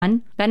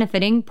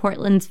benefiting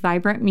Portland's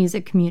vibrant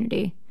music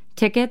community.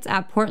 Tickets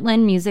at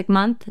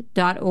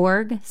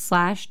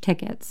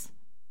portlandmusicmonth.org/tickets.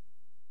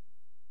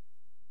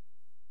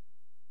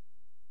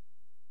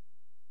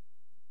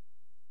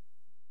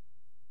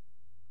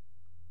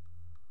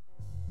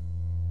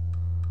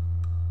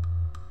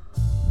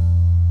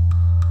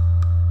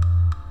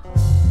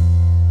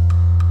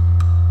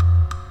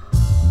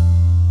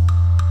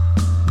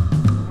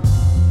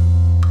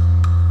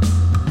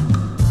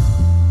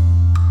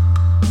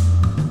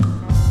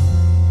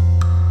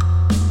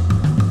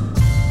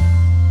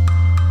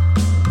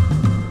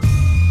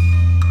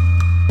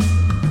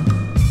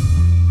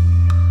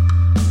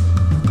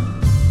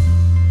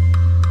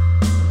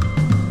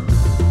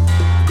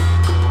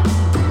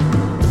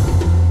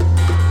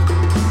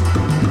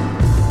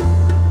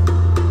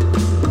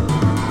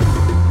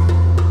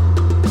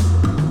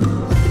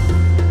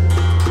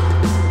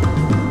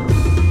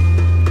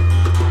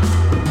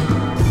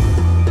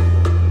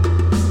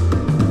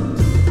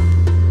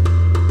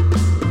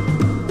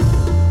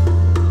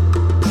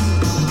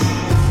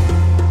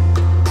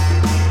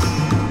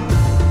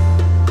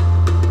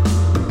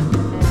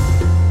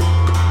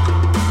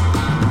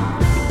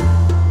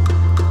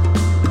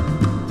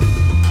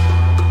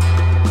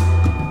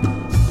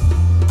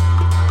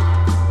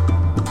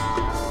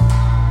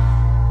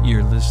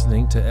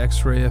 To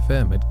X-Ray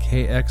FM at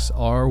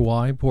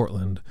KXRY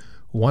Portland,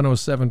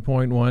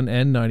 107.1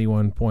 and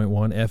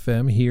 91.1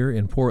 FM here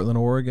in Portland,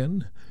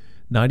 Oregon,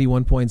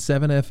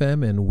 91.7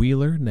 FM in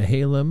Wheeler,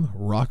 Nehalem,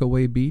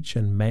 Rockaway Beach,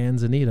 and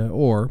Manzanita,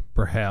 or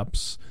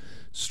perhaps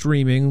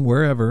streaming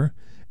wherever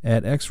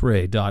at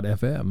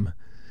xray.fm.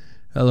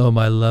 Hello,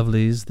 my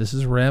lovelies. This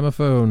is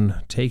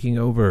Ramaphone taking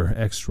over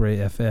X-Ray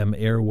FM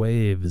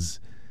airwaves,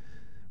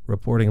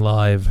 reporting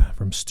live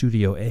from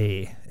Studio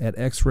A at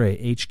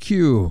X-Ray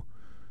HQ.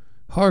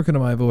 Hearken to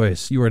my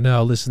voice. You are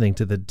now listening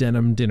to the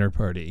Denim Dinner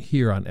Party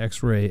here on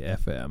X-Ray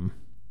FM.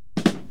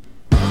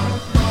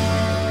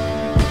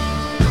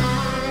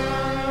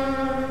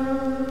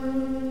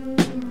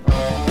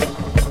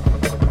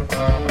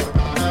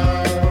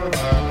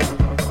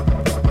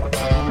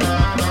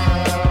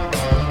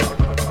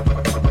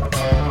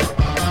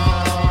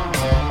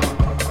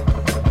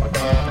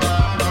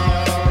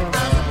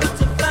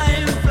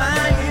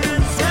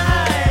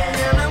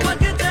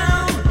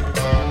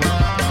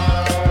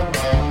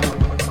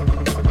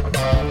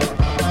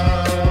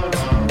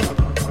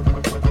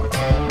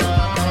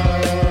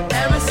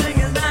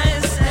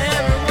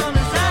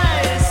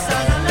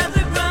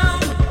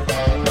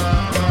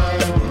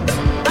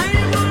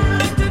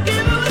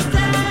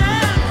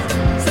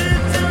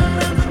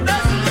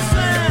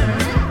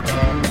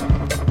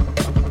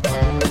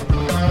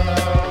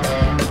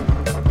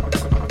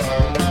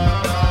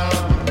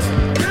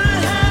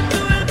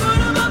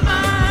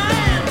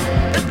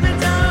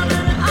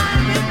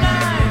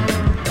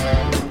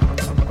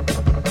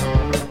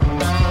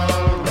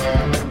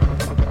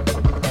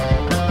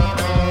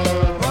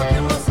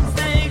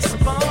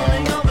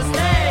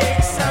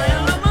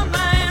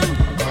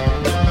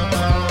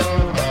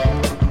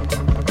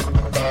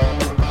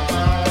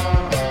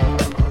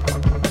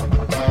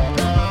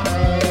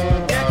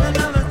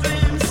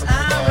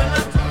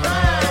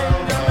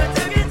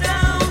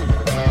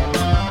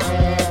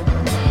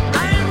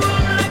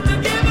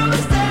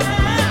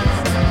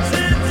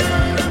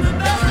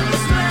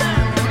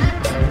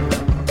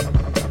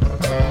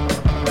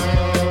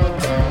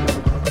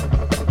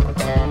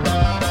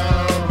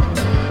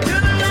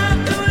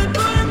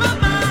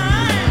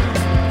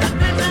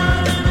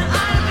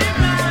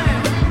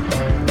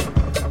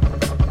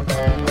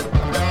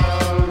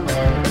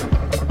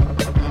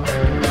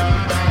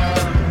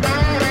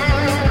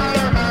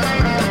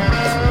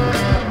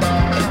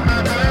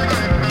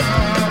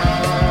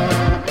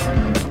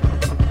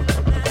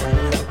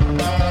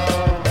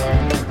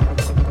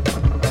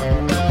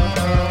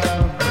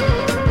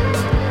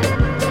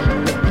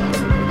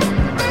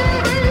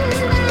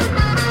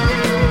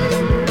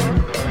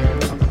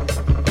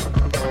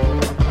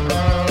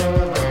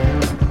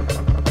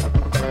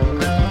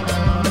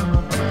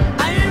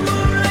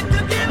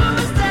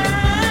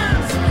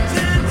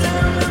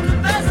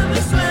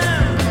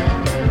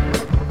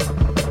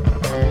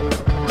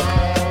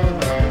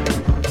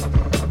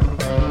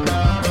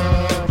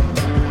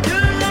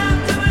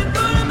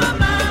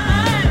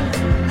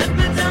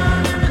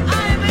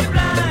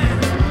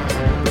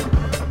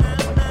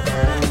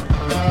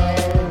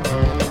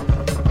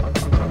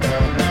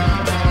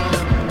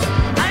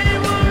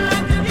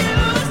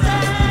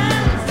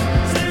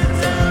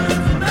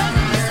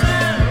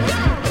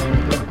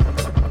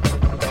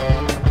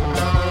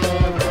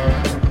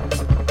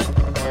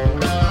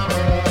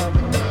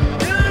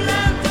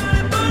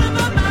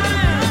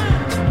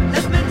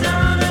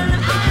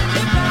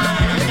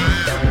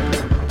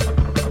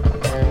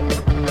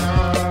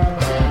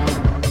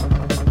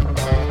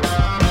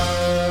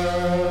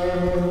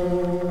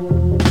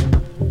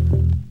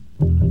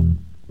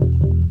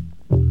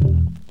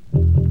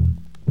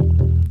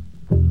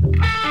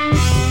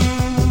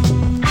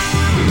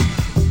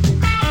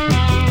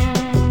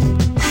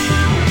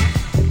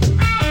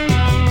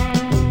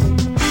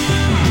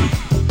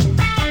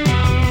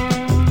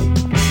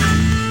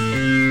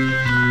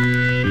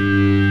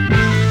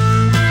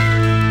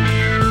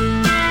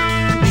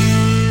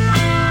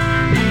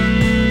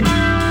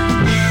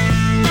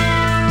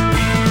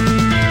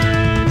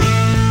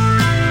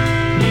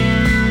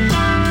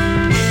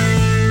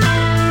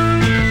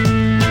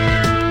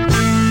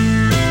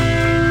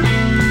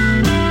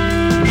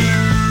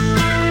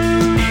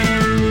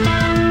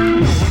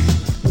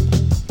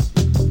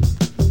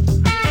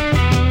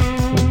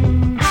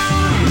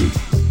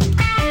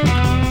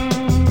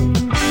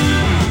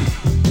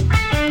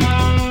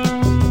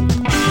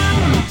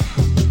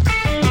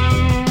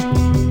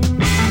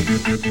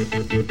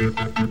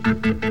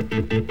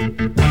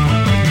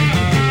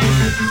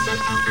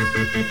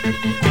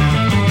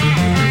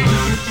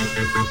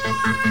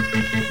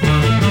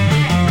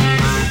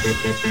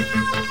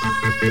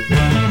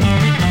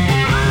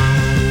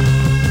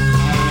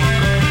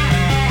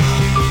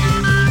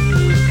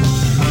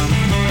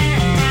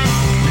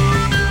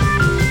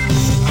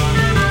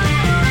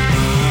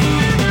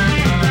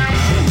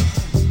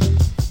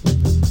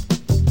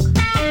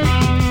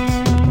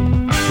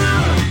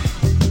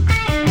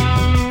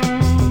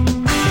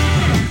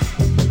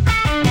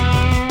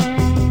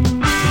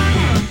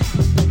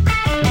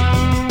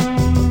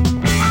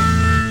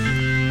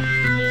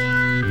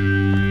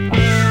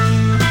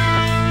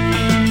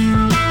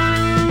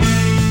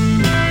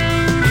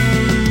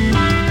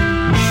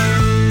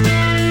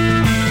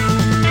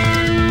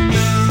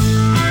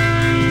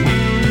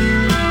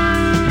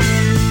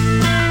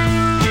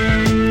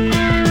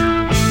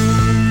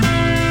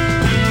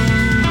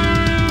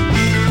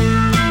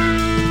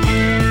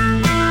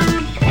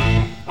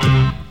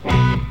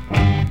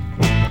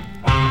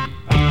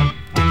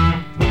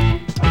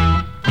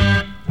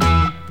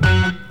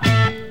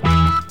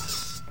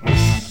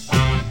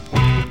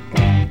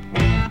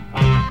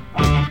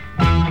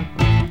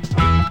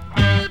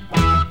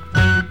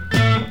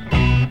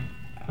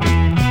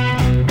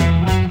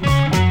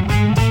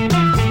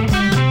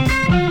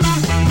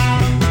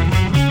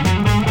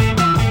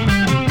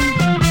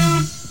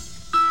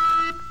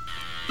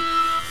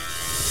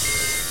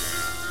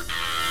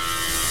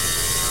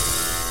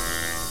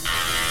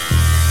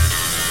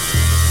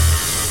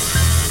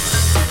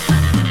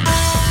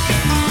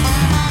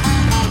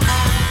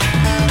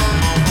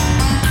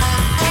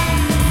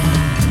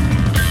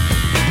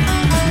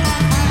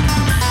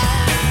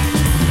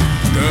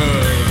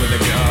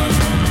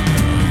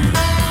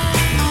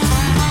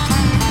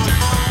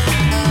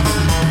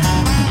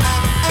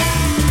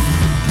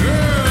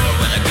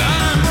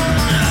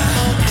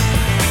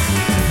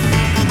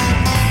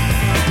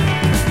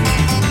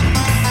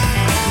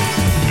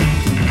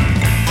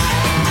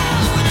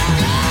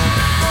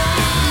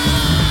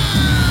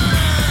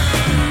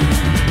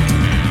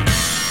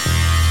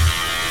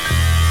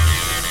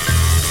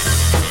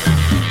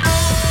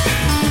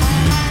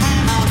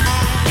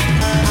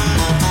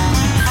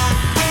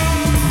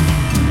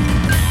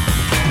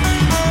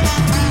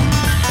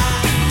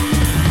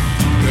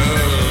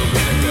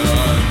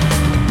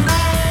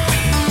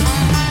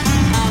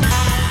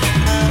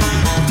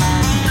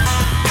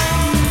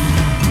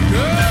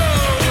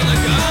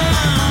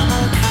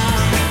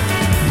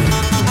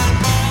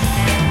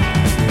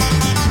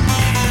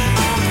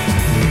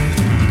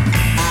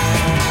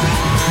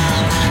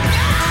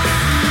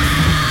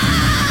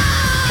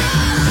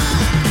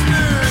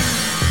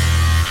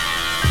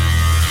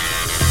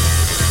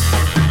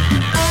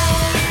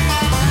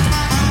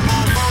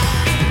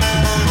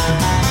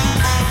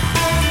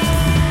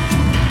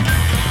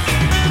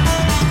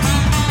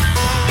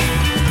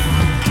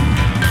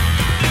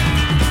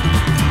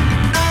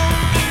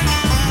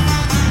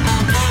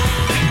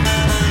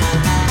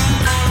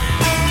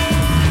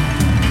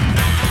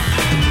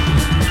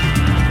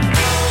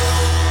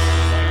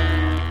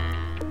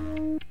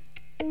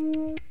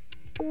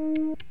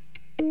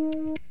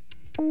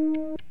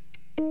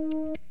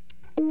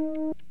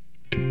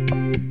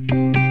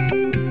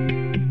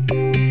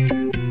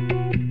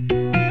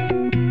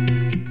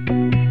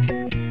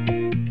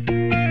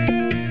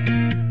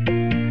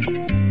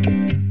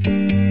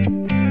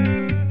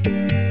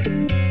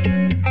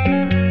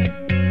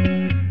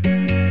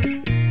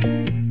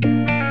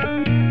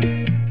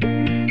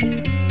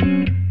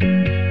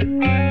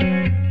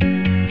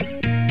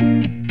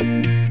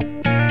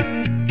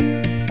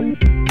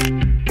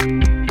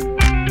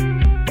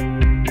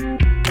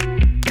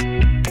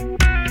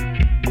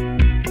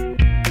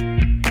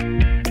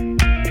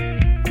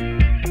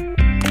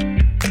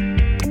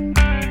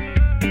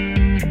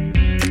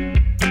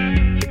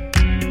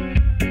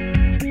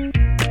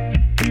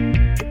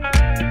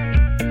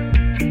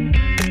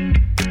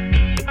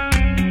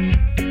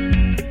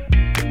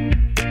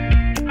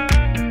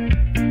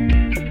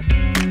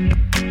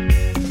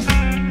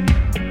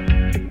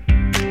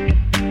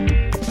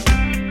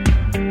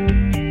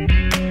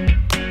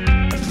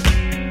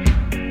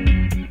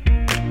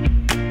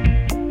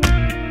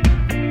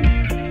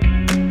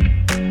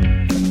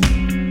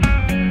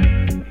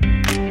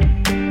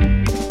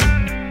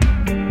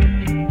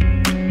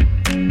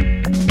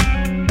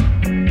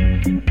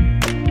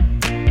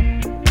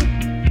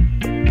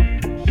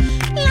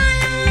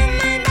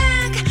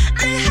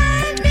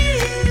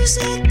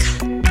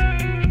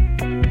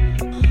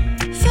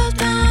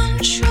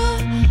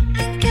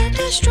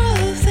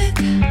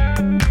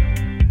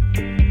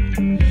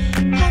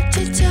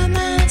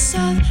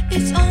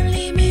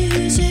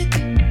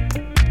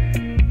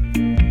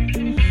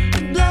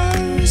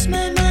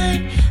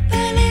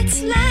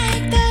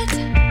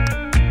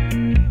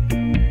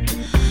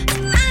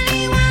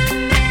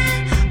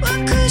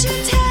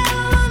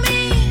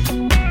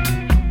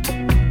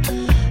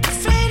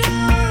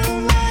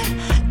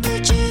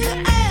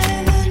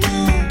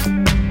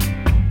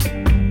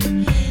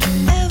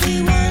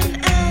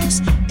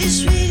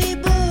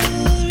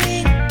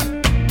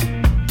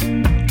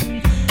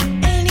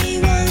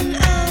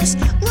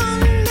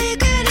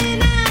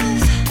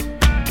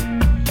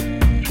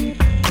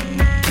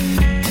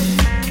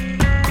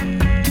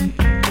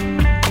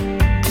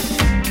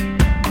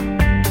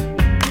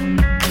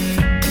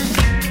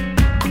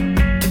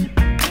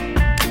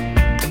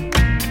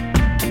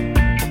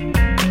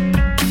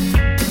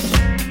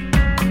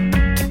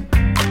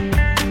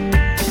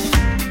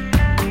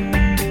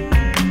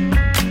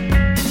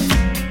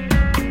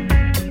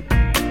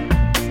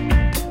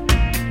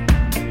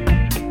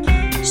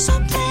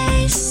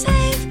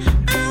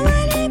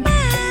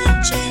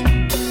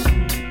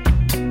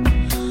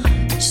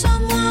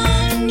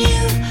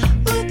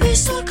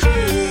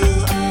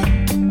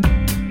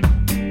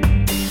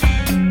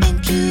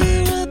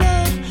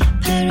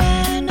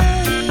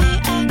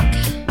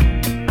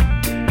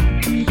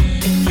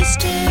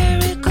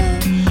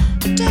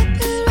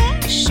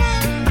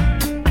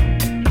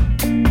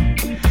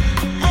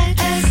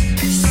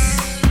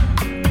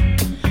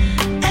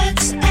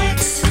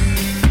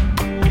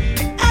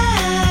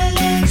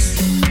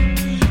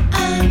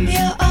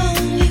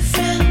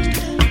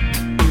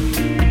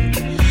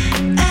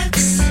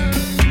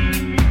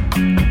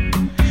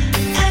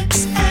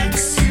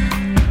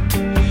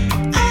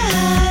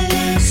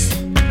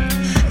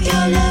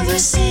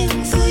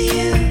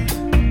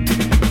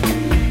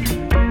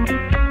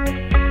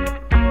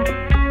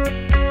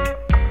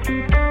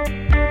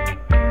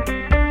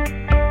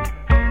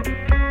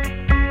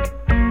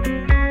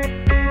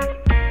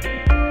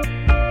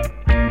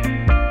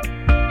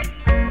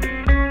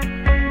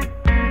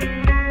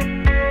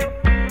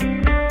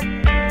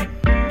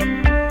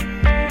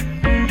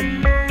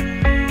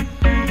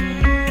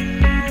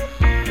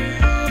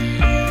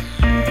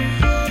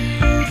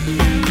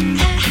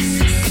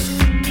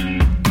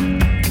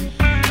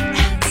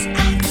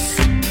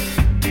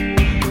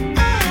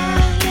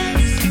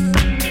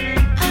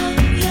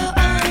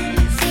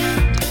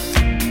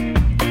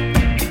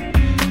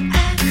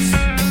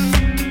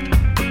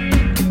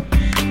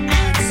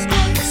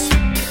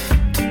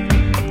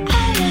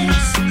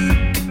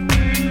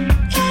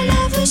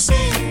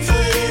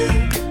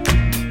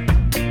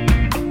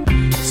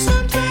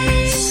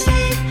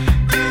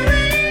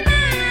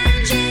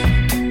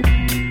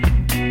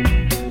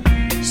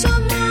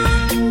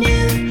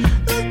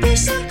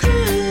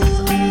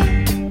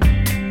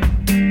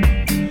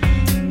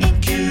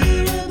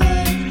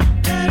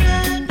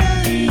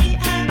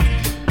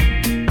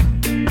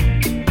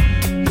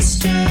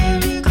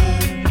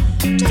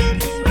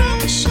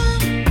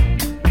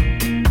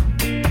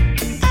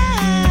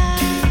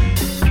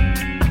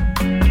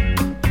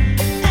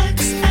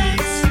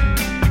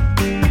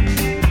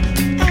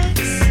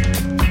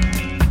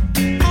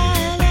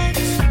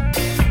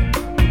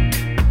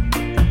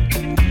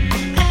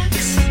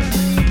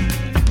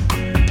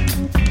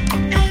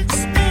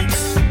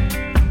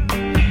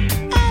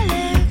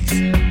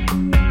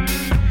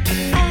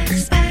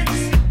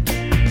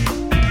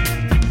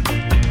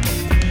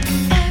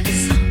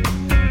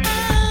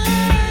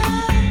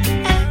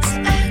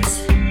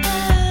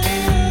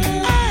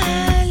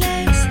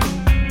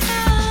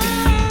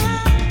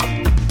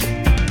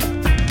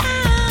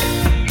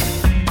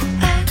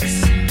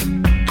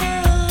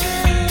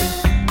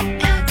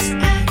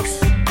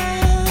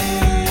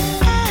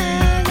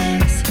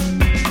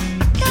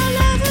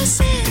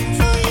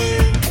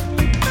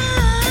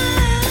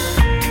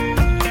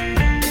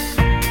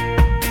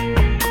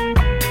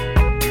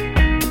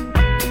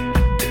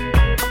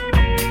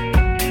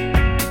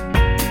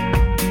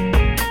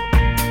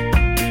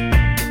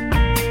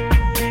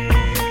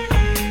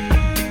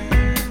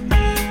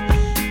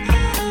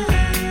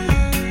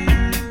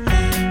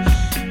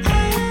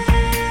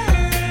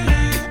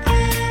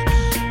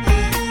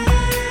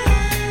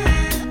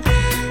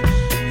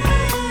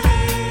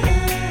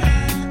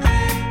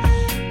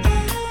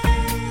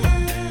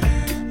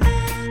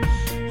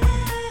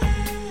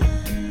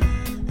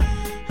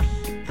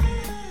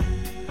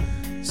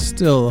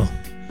 Still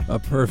a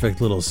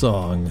perfect little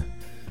song.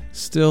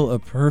 Still a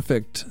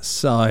perfect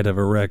side of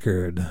a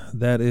record.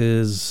 That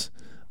is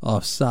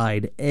off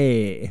side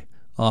A,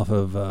 off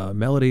of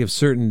Melody of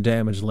Certain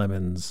Damaged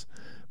Lemons,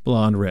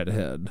 Blonde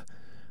Redhead.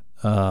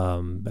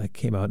 That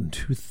came out in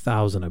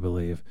 2000, I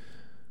believe.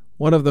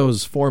 One of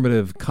those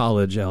formative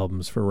college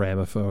albums for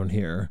Ramaphone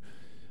here.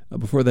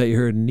 Before that, you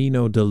heard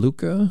Nino De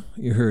Luca.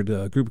 You heard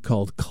a group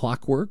called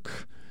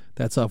Clockwork.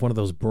 That's off one of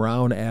those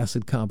Brown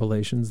Acid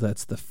compilations.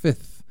 That's the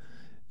fifth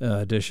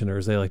edition, or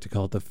as they like to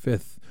call it, the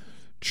fifth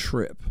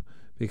trip,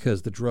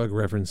 because the drug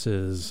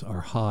references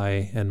are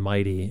high and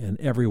mighty and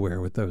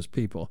everywhere with those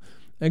people.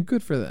 And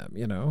good for them,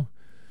 you know,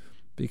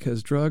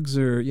 because drugs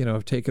are, you know,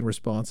 if taken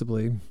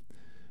responsibly,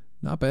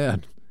 not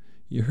bad.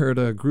 You heard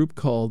a group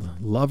called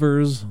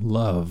Lovers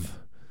Love.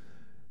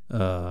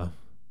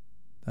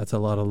 That's a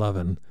lot of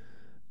lovin'.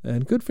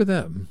 And good for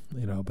them,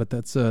 you know, but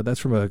that's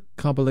from a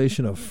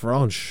compilation of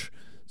French,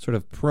 sort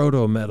of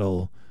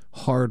proto-metal,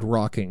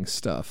 hard-rocking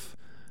stuff.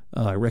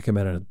 I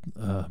recommend it.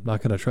 I'm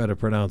not going to try to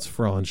pronounce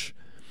French,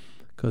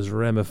 because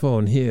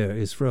Ramaphone here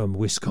is from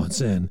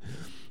Wisconsin.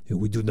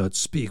 We do not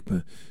speak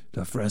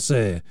the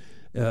Francais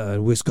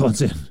in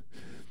Wisconsin.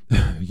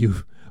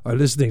 You are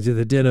listening to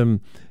the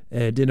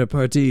dinner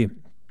party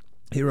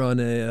here on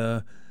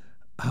a,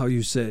 how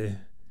you say,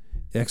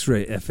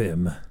 X-Ray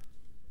FM.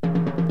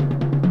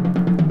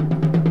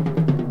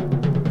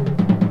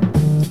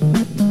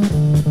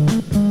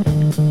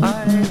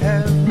 I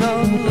have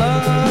known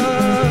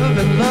love,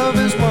 and love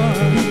is one.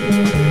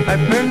 I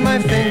burn my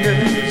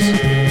fingers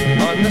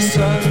on the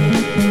sun.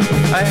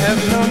 I have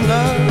known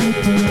love,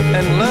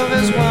 and love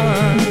is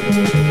one.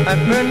 I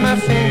burn my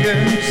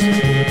fingers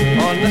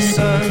on the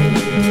sun.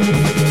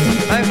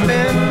 I've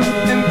been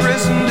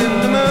imprisoned in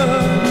the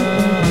moon.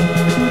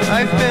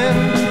 I've been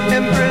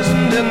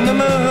imprisoned in the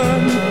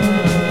moon.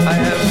 I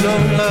have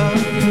known love,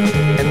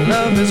 and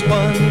love is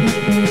one.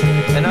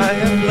 And I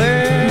have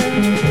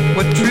learned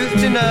what truth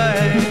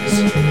denies.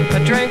 I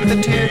drank the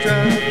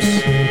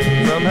teardrops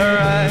from her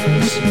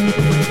eyes.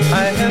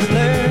 I have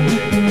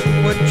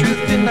learned what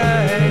truth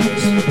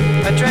denies.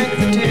 I drank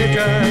the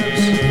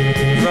teardrops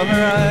from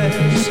her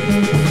eyes.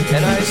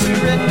 And I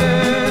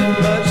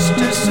surrendered much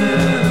too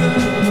soon.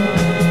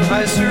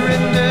 I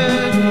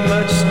surrendered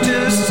much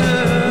too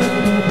soon.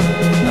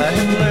 I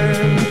have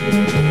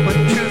learned what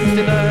truth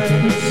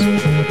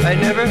denies. I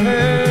never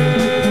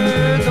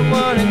heard the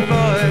warning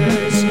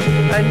voice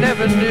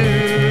never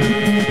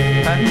knew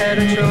I had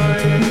a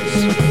choice.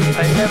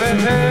 I never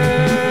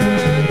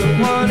heard the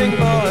warning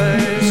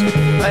voice.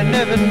 I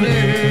never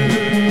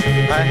knew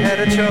I had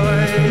a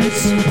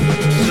choice.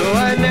 So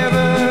I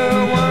never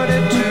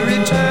wanted to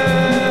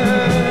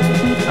return.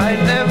 I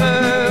never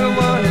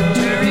wanted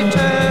to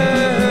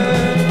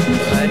return.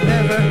 I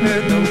never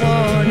heard the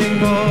warning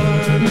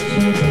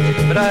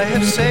voice. But I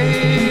have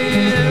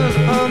sailed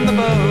upon the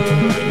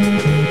boat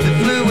that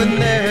flew when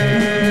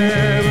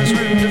there was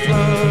room to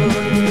float.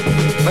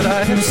 But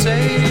I have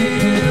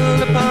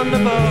sailed upon the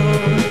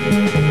boat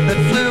that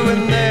flew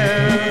when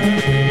there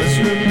was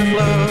room to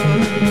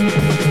float.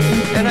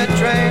 And I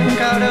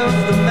drank out of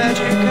the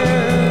magic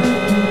earth.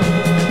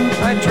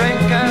 I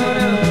drank out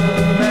of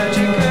the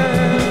magic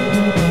earth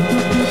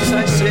as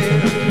I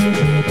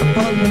sailed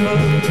upon the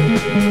boat.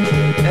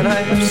 And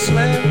I have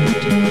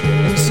slept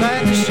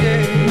inside the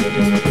shade,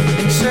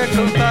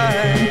 encircled by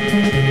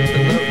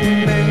the love we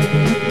made.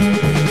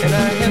 And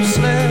I have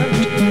slept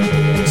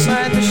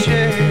inside the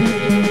shade,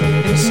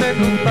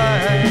 encircled by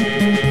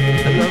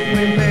the love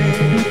we made.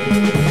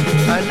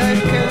 And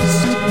I've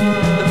kissed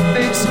the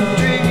face of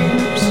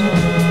dreams.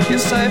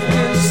 Yes, I've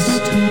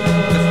kissed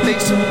the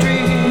face of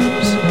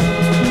dreams.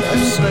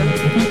 I've slept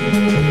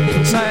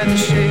inside the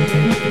shade,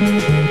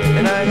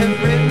 and I have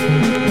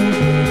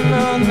written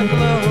on the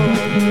glow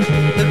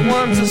that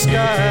warms the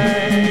sky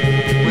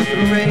with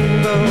a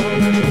rainbow.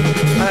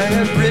 I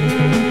have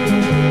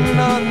written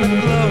on the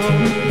glow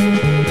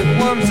that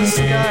warms the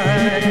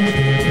sky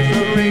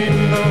with a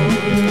rainbow.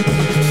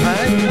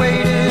 I've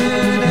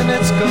waited in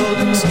its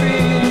golden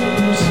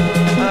streams.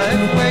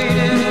 I've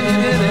waited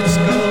in its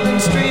golden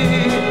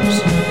streams.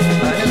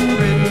 I have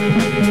written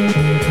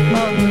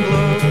on the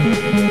glow,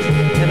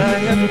 and I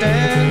have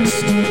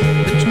danced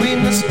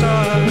between the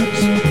stars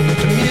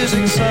to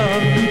music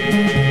sung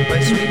by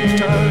sweet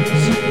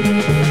guitars.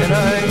 And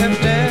I have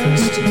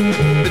danced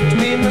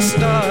between the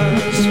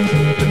stars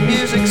to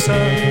music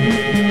sung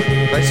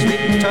by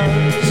sweet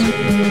guitars.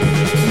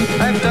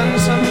 I've done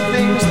some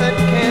things that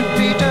can't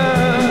be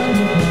done.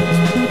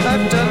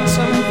 I've done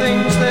some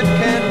things that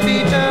can't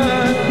be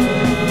done.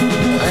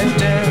 I've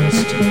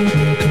danced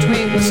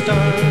between the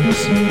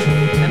stars,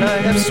 and I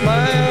have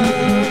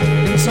smiled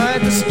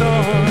inside the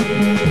storm,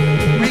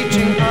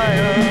 reaching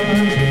higher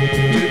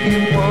to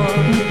be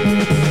warm.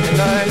 And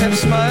I have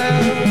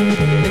smiled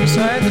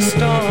inside the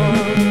storm,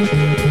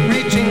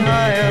 reaching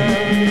higher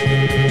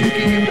to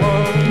keep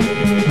warm.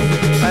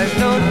 I've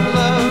known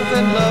love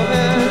and love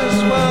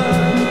as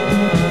one.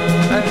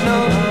 I've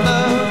known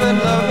love and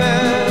love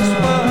as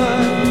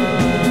one.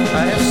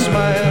 I have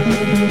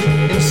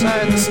smiled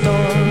inside the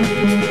storm.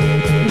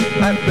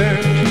 I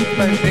burned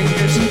my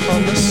fingers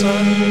on the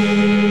sun.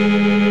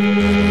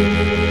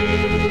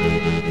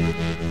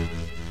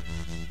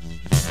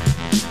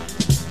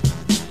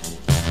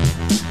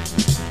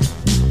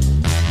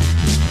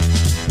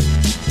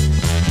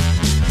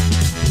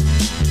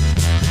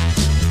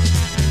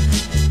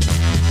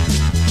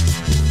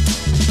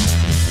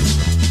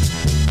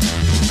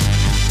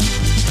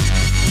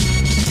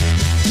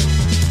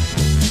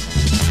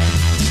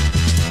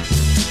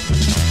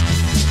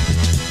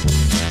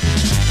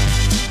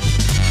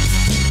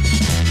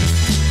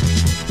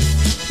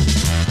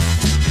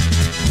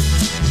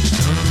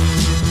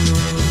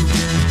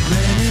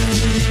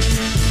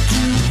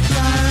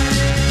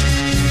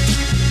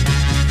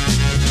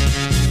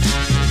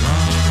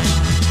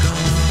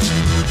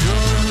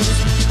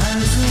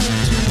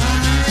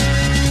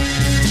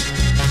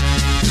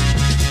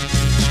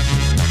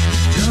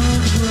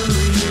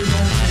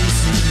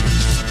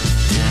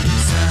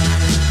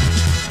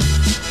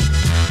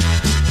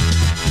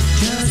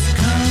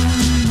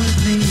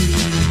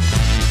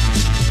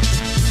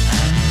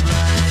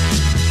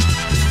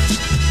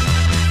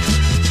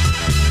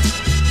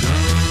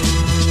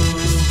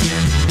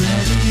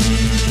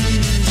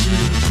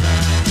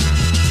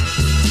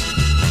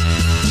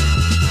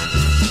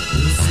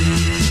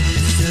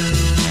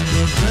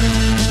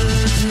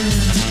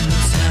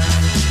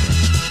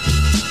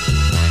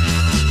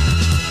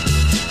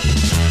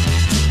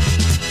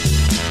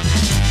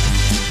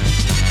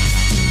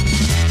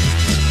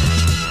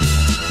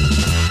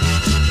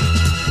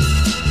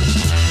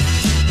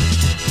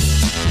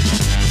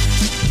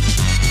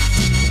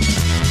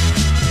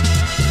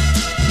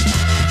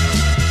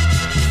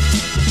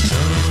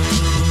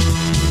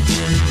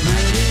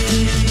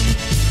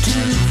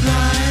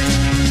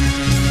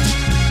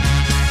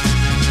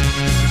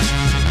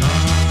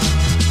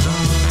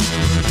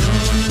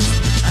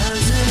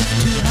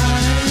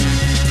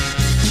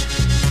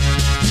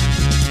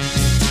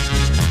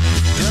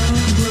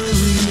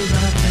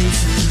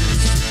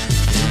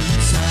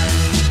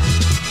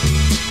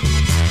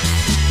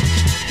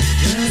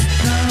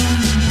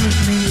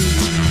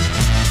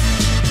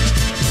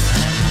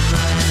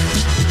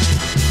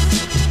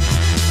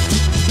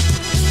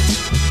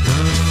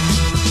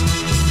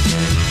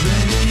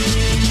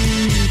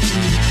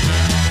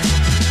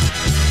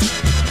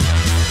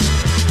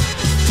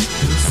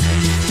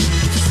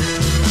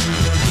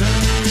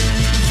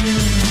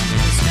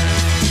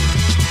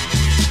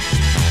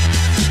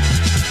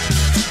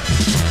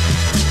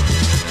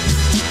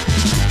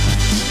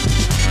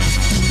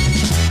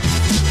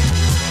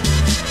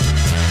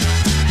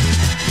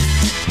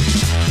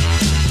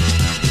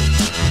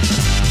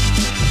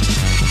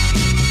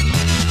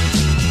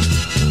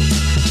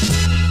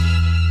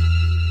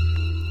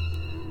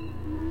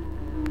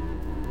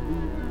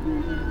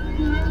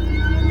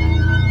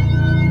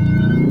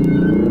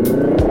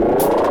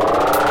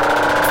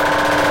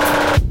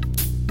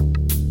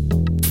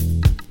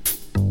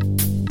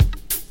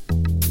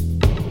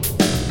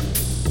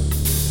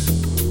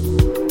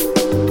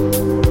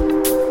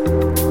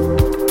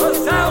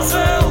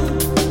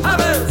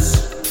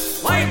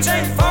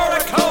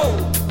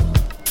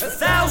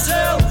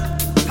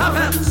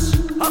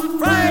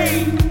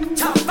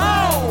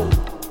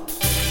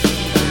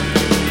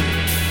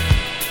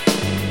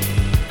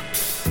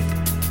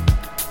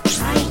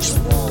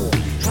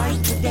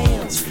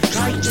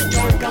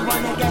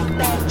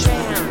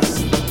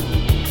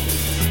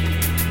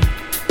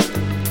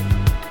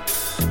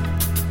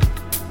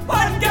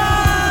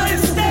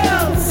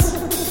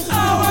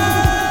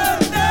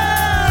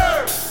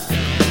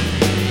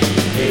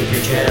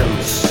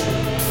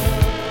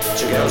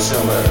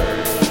 summer,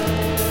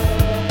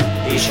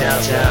 he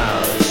shouts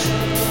out,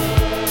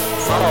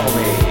 follow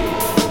me.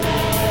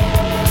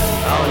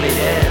 Only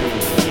then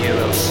you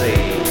will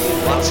see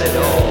what's it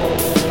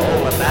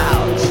all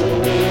about.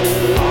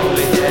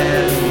 Only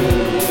then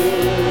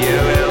you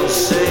will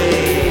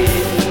see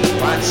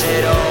what's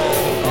it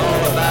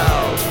all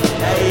about.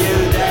 Hey you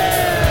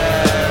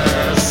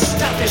there,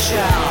 stop the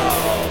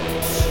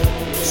shout,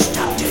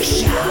 stop the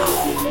shout.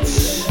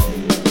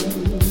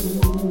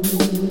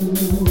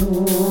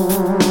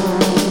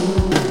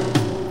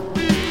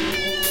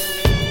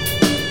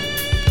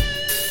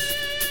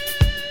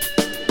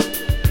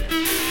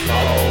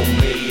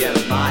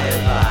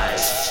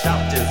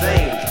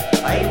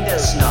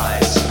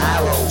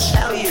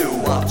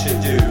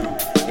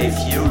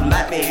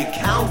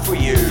 Count for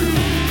you.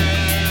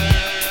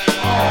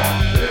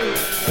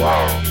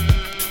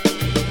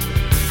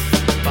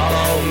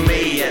 Follow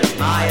me and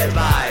my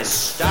advice.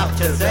 Stop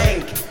to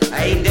think,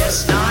 ain't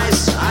this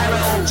nice? I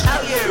will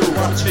tell you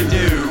what to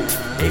do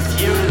if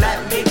you let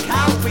me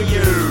count for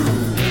you.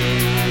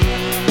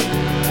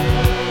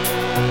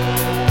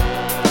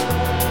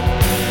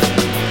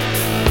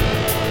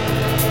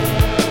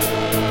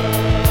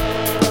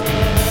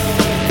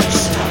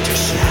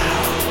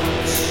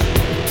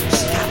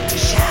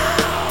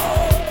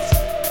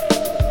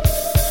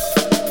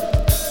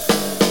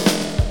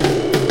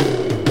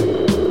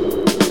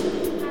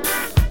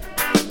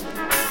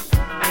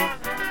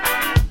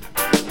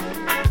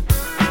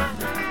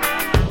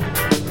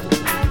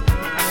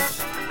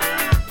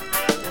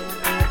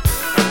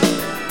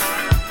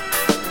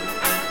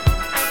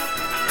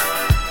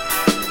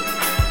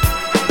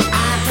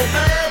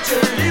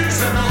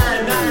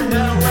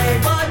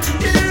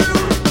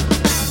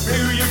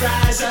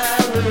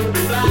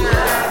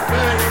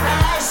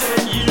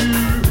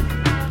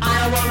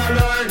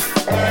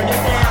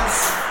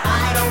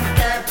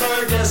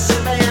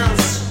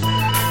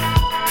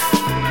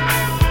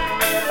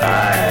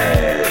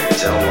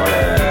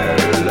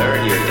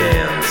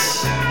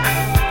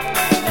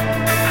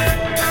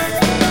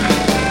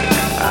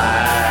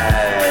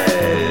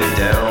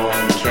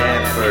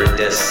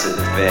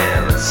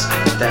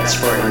 That's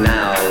for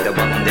now, the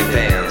one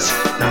depends.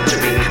 Not to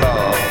be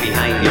caught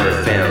behind your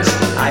fence.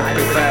 I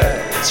prefer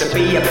to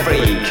be a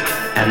freak,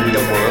 and the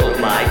world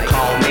might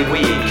call me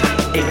weak.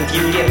 If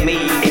you give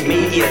me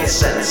immediate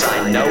sense,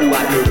 I know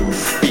I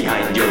move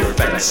behind your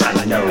fence,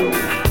 I know.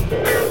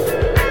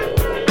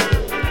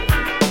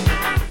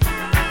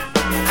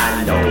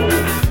 I know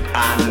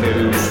I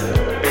move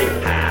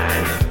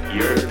behind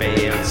your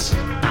fence,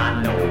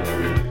 I know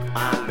I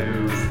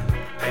move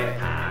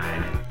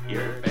behind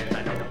your fence.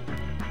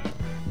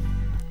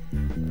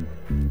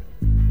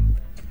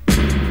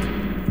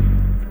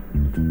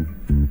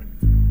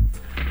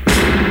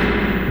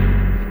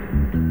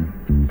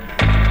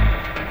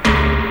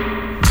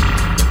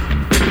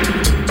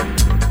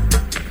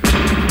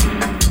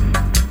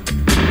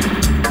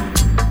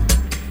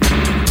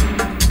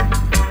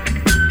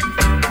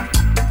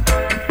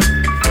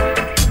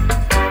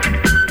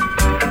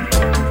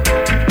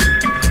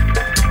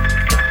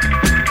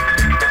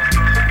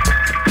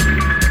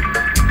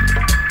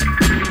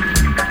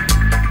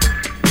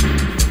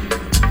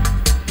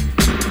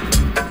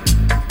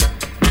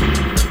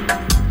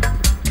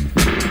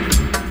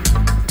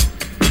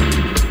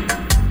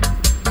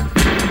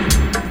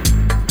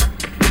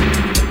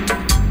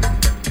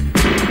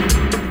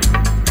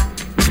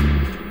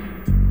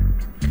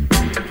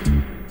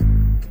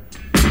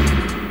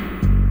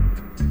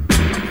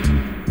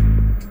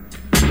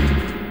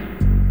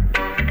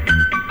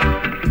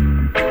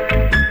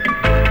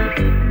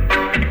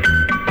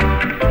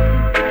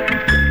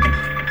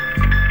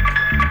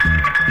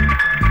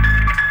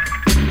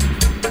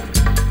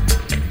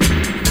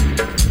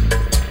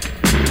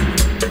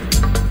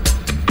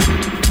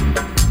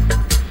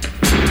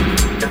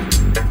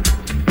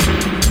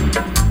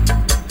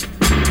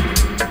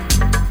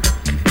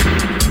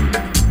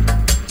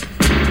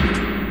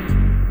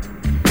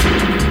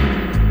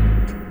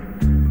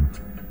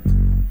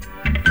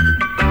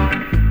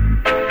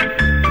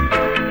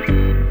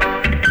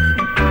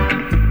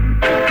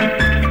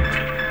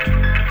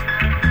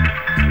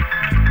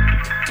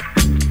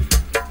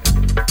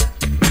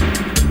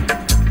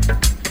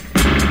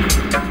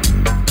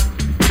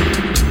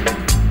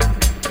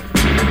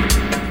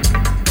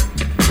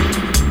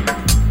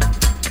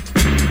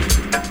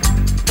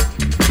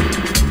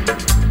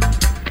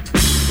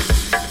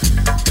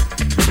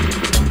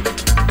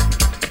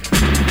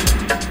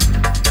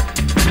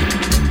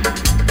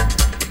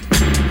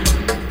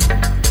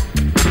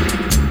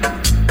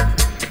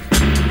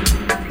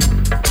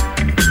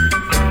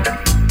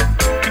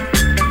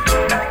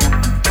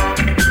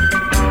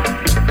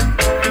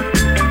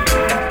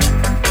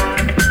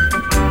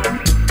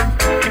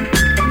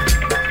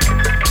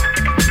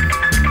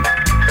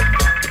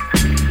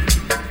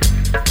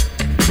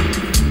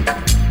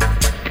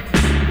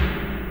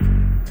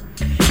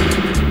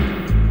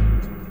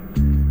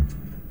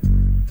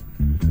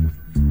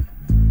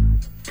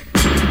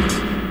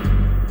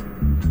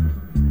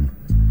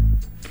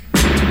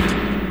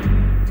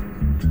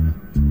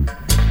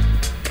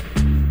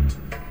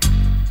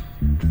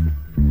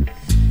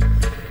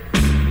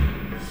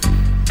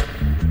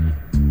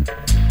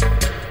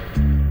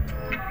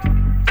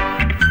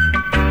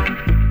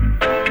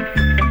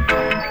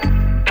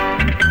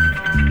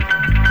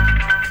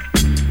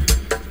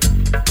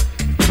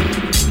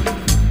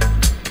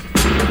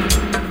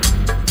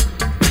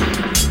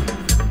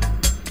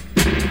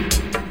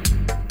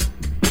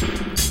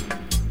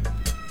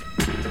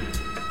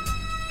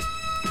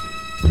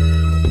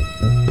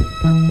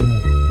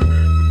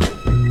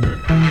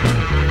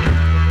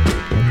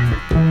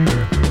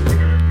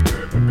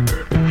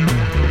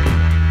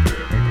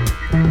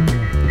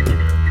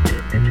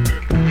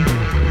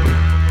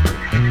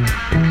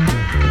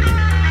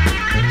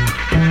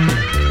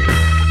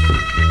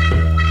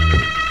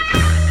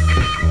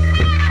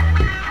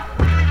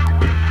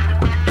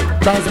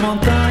 Das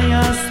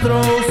montanhas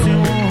trouxe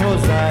um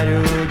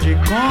rosário de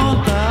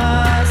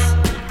contas,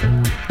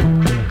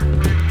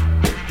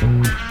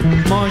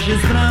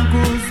 monges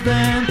brancos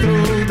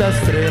dentro da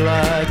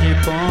estrela de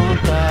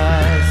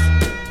pontas.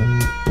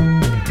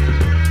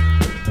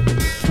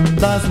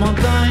 Das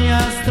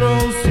montanhas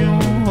trouxe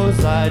um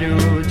rosário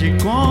de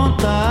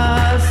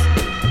contas,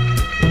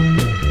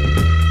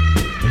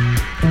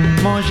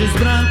 monges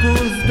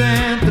brancos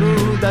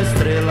dentro da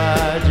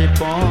estrela de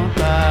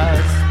pontas.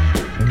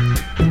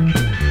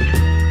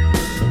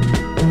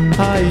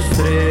 A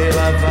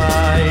estrela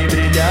vai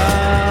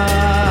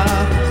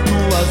brilhar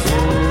no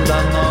azul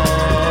da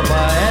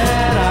nova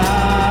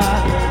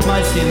era,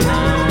 mas se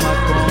não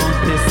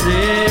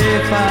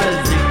acontecer,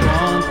 faz de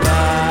conta.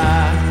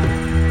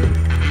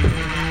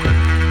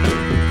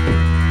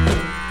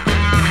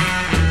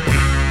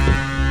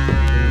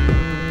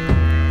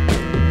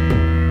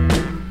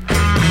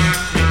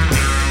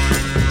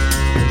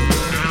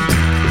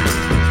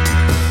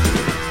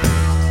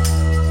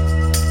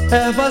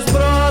 Ervas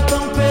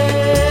brotam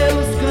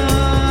pelos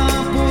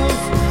campos,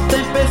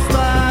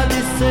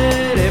 tempestades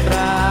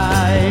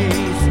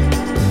cerebrais.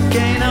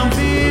 Quem não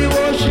viu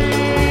hoje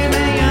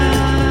nem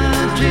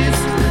antes,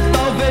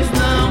 talvez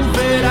não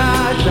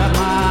verá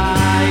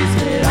jamais,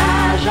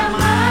 verá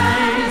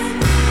jamais.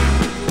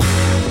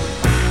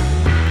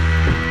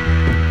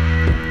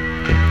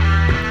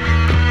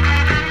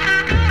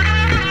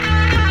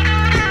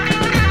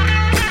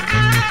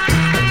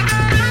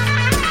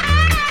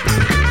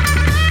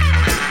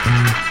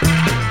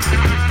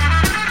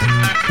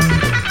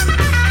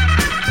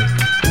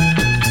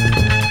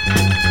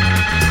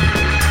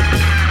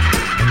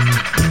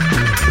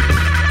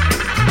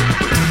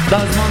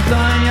 Das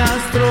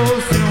montanhas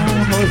trouxe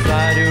um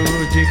rosário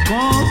de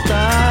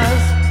contas,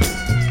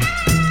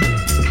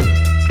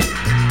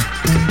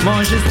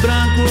 monges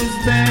brancos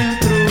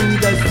dentro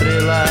da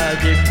estrela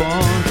de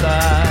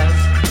pontas.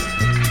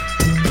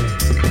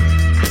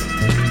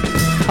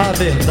 A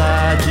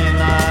verdade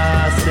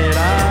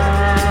nascerá,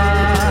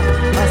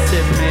 a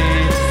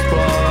semente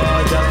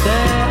explode a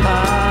terra,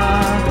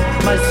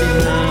 mas se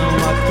não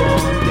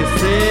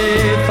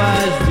acontecer,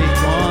 faz de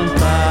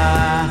conta.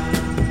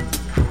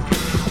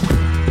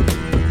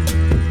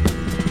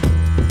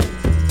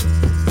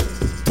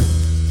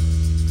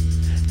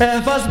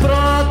 Ervas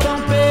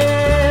brotam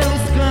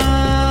pelos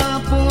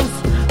campos,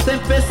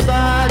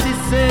 tempestades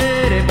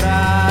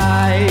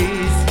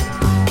cerebrais.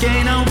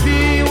 Quem não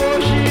viu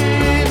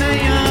hoje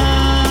nem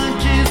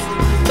antes,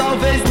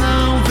 talvez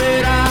não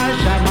verá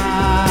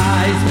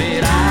jamais,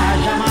 verá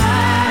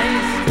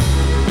jamais.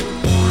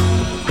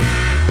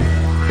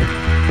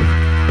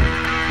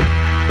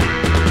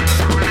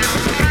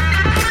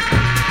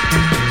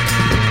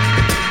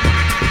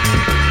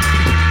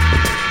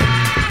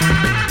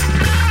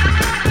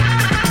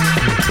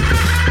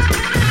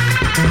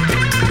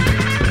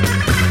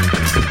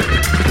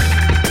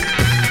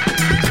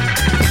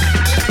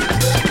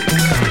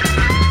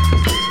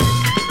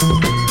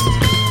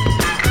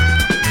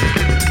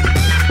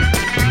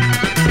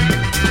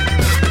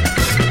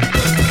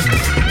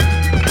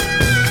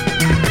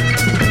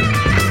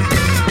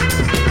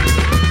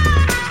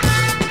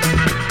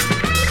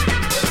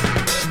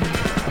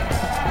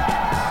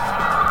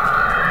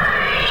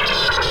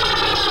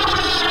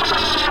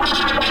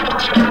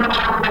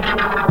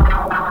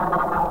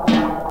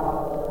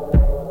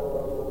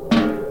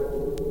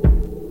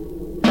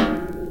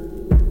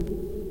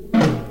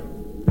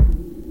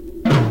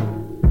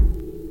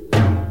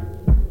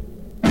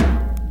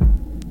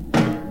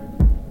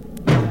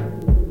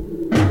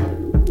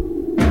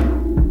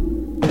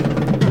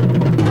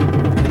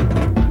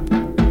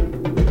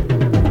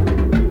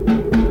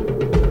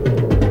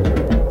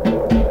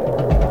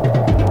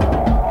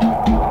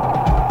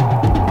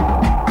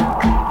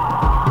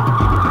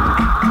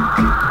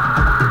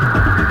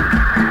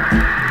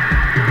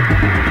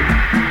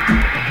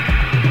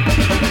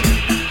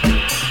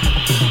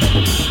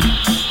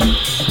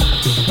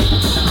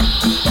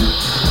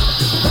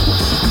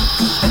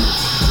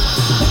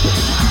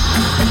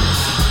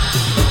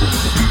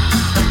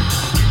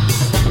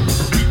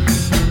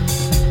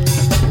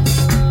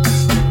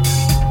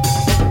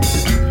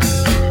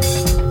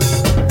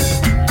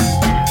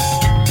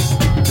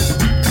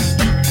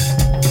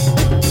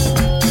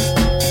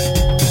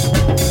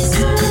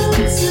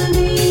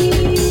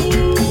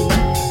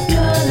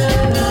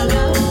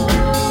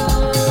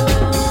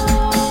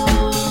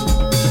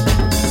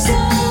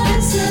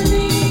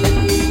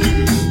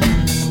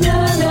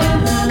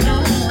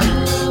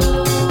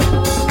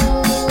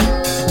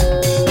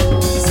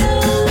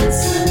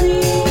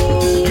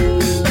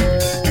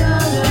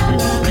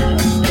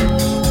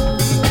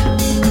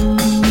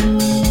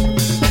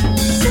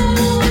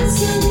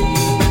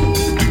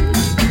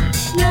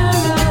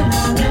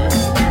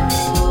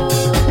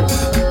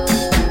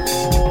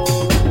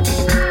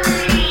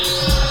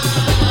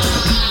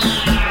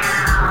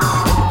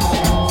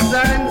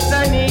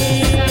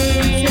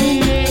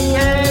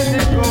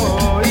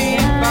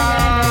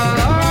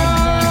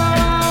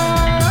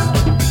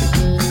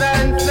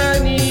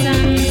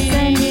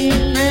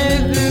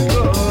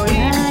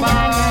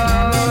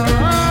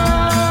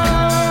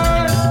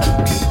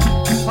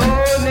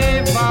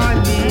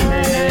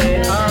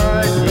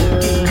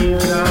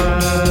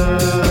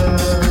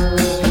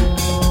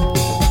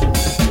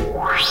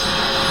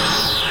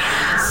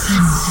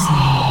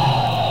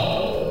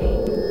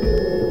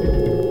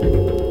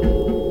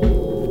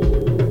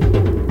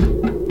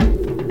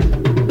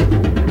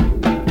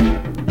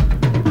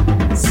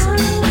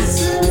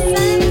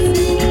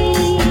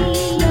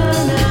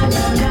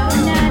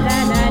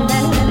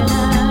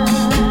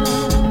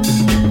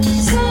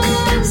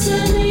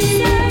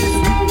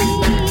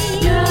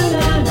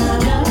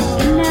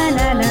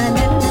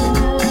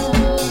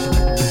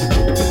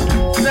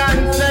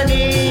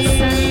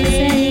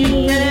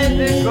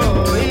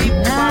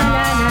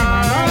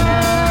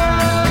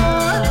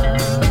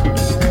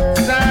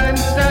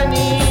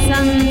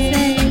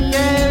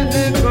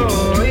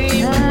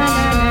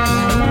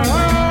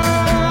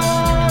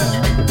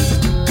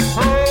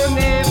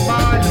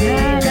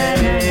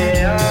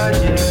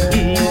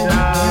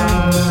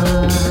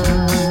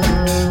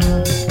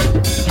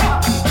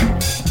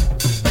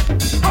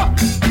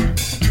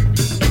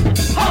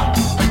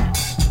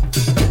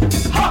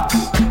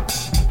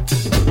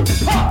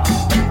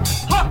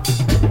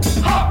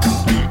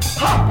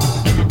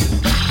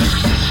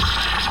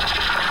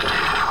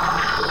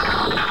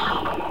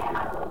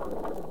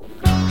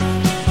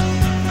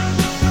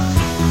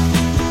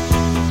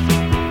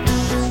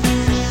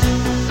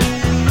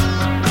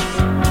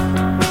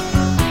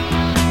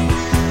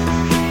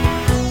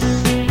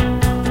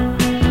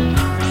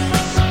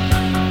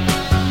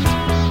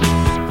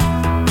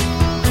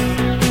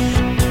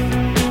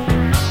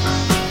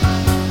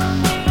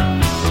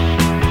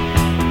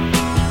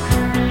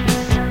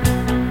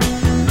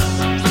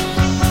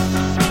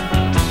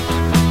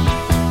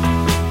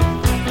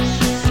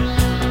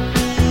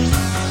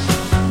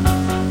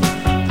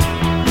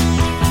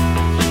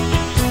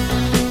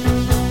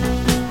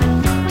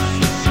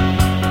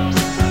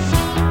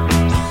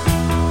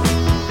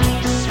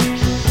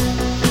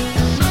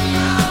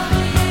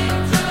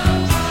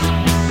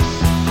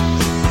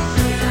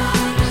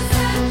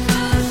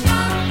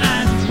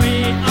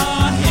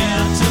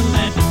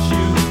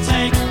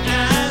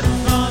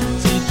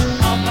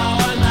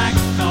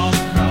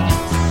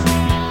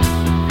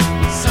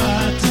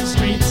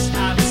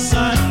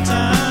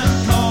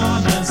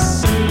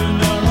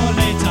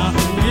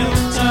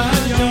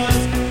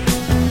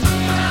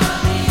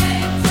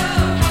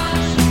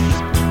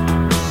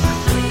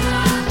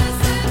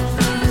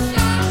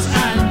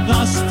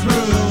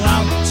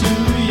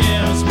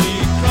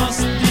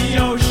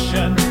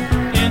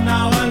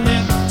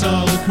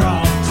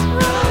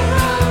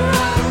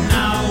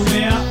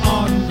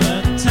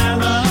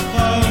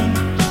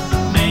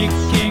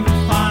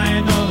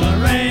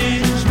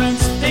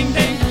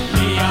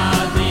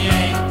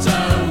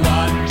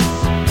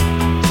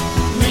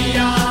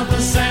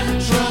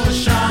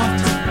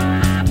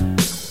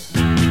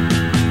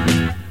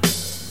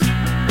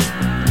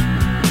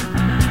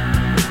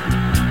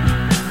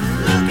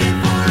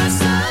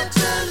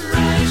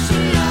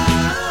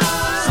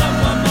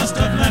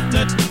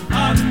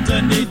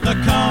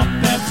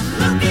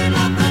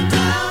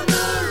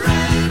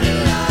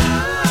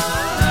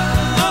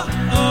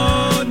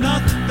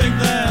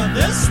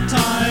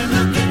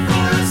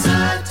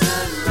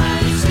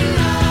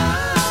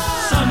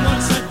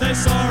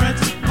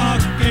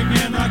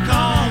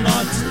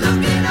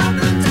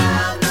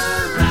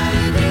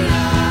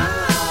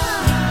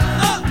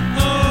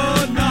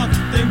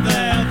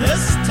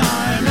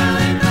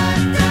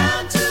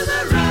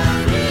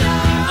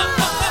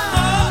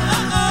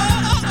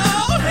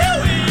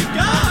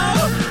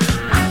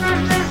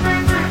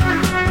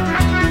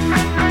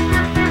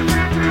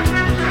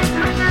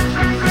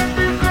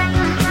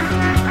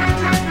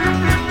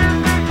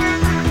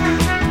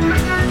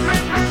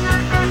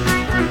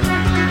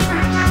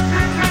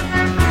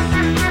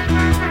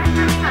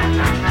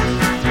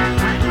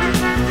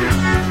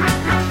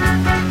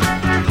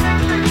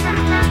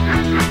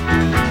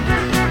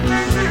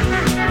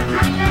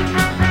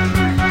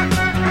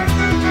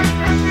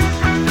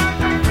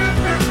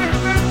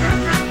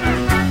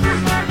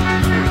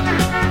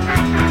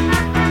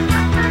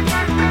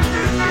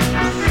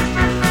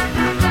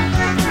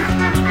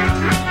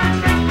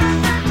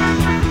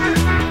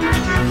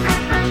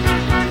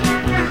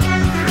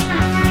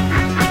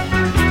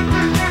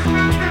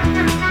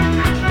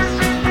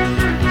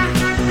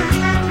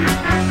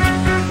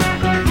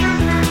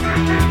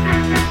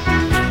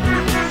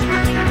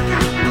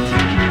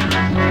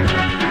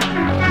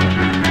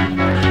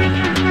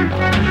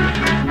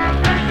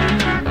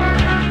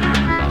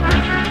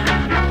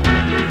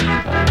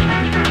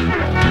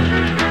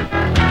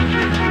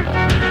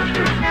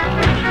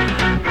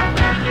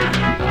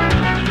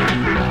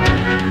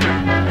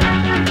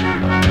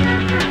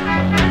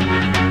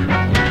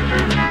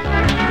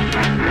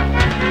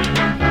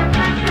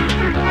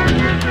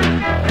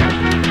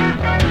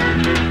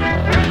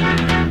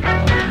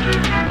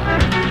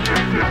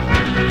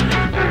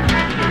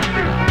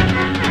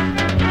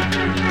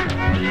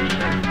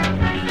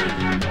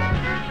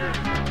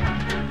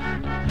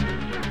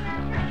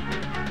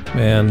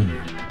 Man,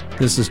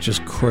 this is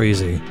just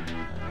crazy.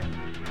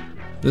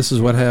 This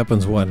is what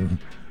happens when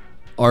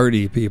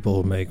arty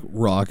people make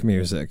rock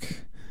music.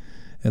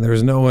 And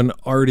there's no one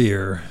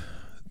artier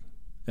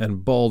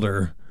and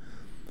bolder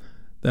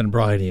than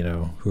Brian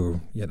Eno, who,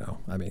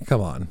 I mean,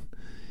 come on.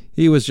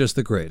 He was just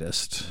the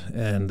greatest.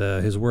 And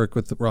his work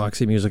with the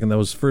Roxy Music and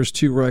those first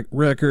two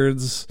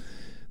records,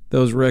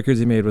 those records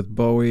he made with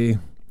Bowie.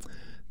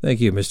 Thank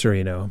you, Mr.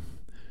 Eno.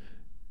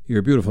 You're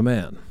a beautiful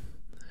man.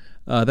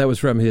 That was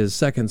from his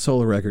second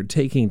solo record,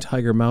 Taking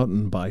Tiger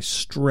Mountain by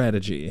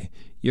Strategy.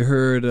 You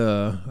heard, you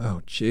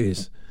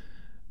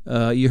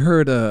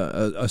heard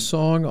a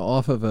song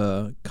off of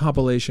a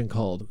compilation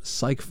called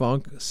Psych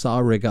Funk Sa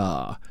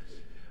Rega,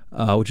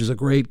 which is a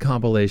great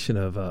compilation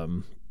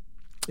of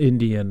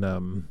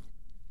Indian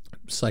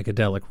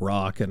psychedelic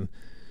rock and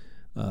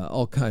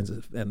all kinds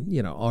of,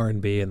 and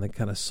R&B and the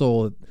kind of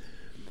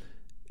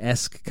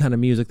soul-esque kind of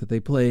music that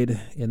they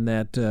played in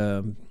that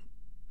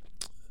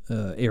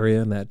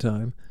area in that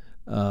time.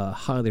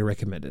 Highly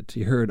recommend it.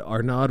 You heard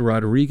Arnaud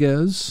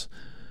Rodriguez.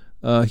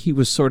 He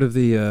was sort of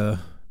the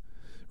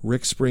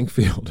Rick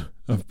Springfield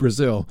of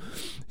Brazil.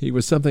 He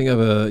was something of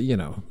a,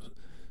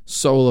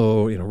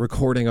 solo,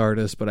 recording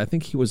artist, but I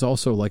think he was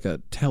also like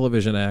a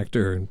television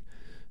actor and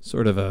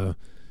sort of a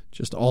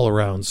just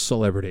all-around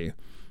celebrity.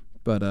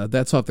 But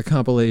that's off the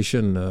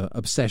compilation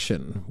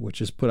Obsession,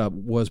 which was put up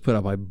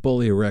by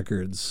Bully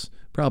Records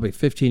probably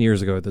 15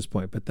 years ago at this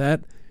point. But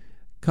that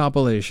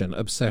compilation,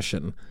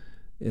 Obsession,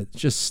 it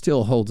just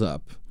still holds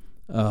up.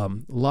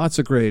 Lots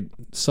of great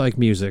psych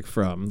music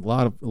from a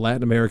lot of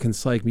Latin American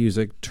psych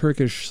music,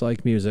 Turkish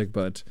psych music,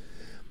 but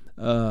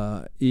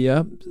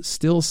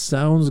still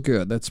sounds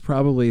good. That's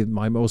probably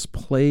my most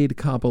played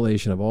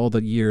compilation of all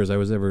the years I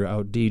was ever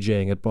out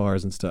DJing at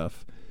bars and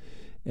stuff.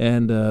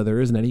 And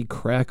there isn't any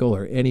crackle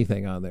or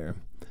anything on there.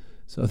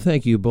 So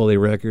thank you, Bully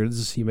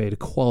Records. You made a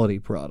quality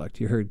product.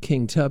 You heard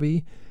King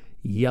Tubby,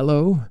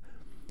 Yellow,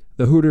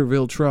 the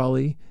Hooterville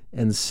Trolley,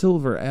 and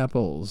Silver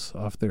Apples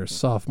off their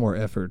sophomore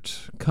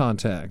effort,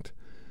 Contact.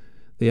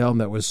 The album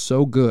that was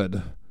so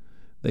good,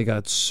 they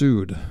got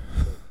sued.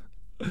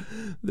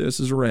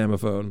 This is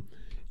Ramophone.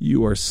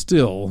 You are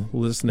still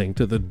listening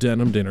to the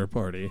Denim Dinner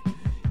Party.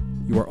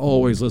 You are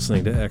always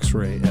listening to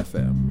X-Ray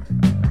FM.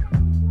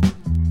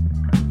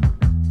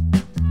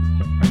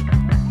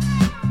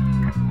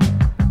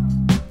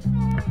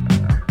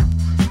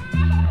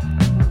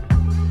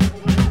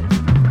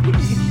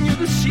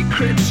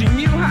 She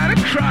knew how to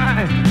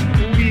cry.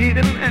 We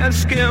didn't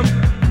ask him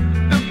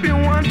if he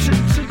wanted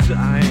to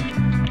die.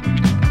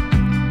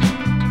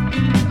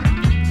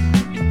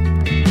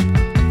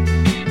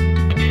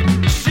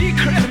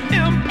 Secret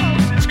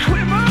impulses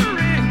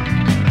quivering,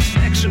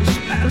 sexual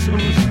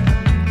spasms.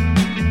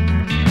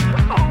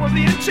 All of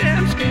the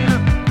attempts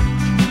can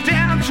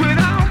dance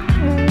without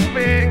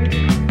moving.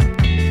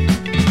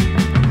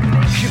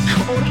 Break your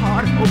cold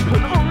heart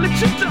open only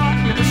to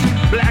darkness.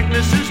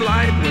 Blackness is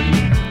light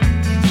when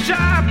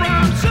shy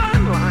brown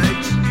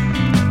sunlight.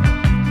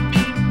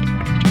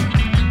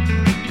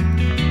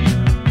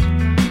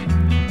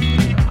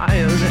 I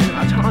am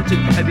not haunted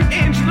by the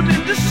angel of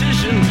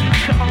indecision,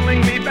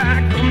 calling me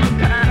back from the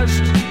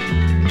past.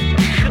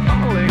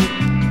 Calling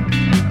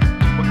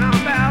when I'm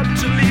about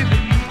to leave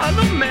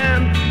other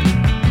men.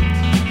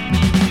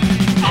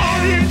 All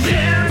the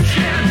intents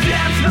can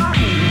dance, not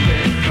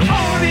moving.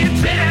 All the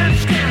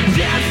intents can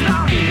dance,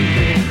 not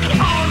moving.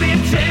 All the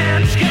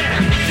intents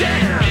can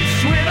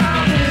dance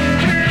without.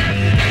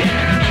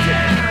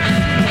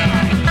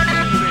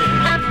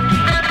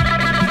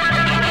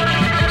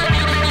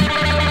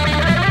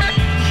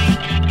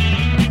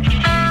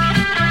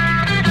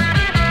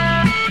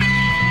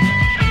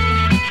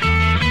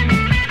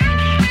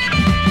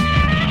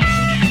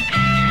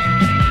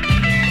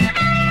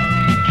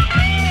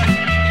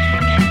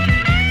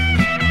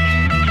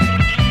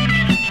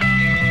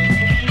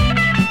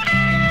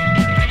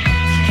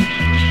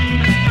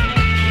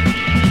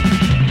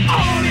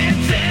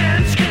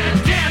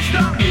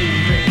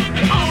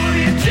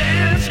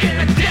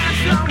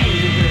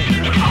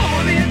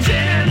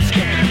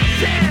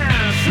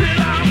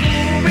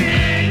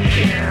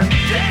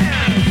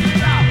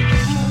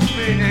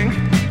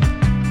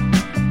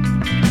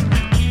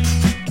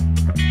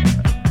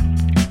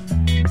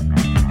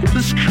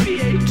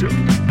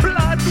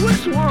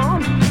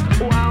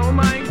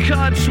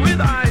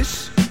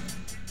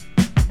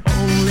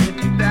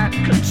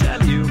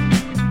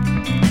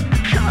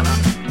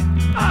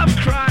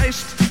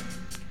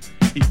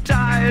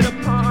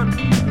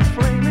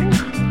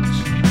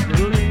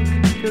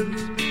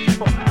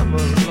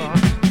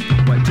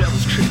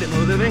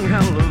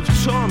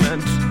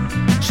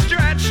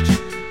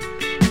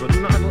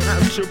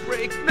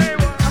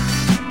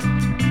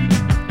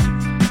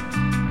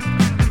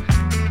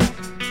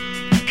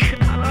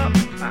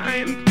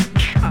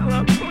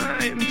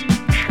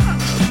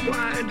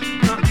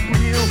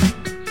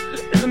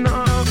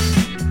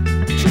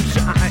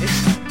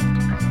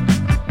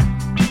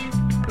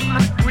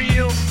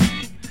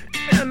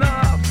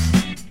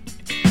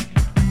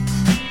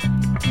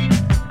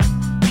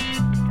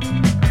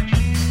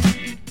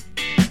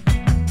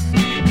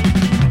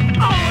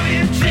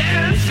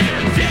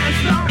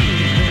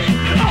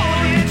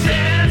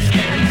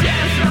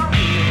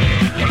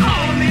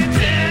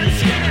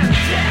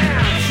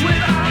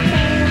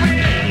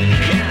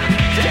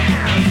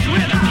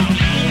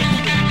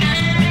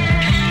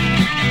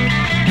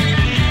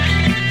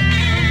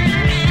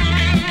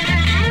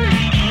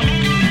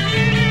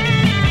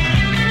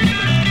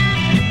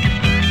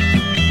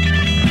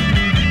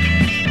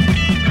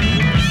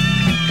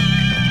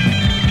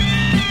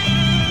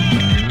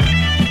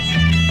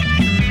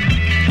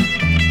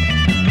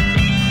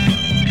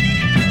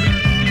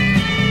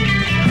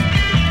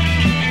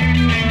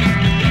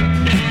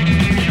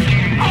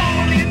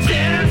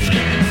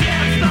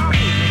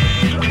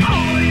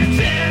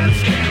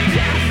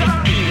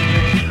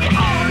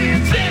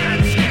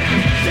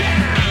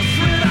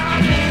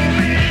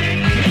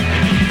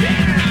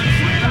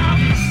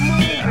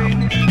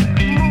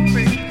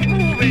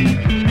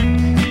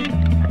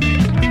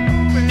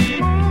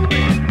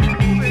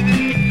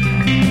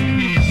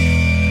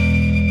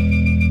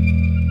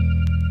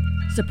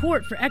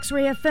 Support for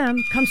X-Ray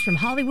FM comes from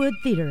Hollywood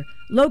Theater,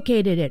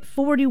 located at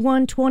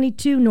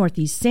 4122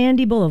 Northeast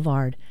Sandy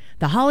Boulevard.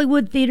 The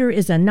Hollywood Theater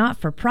is a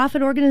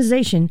not-for-profit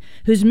organization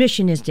whose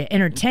mission is to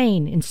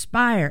entertain,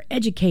 inspire,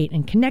 educate,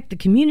 and connect the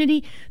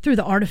community through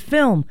the art of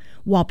film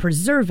while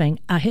preserving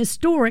a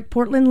historic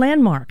Portland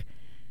landmark.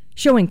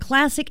 Showing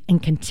classic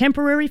and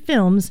contemporary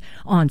films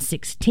on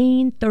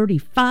 16,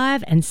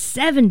 35, and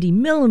 70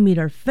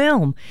 millimeter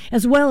film,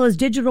 as well as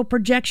digital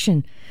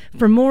projection.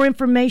 For more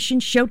information,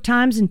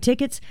 showtimes, and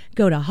tickets,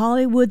 go to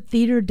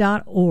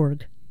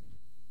hollywoodtheater.org.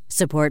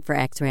 Support for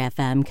X-Ray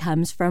FM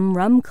comes from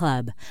Rum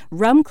Club.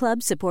 Rum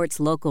Club supports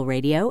local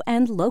radio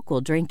and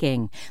local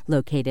drinking.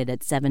 Located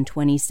at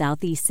 720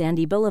 Southeast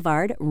Sandy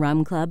Boulevard,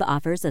 Rum Club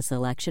offers a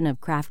selection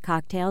of craft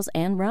cocktails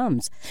and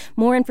rums.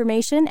 More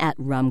information at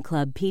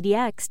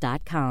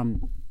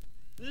rumclubpdx.com.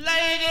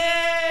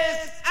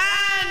 Ladies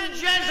and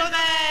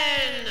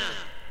gentlemen,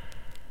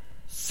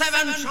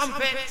 7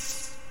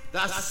 trumpets,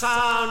 the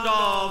sound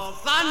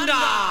of thunder.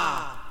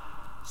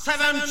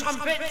 7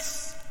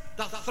 trumpets,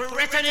 the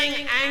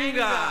threatening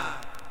anger.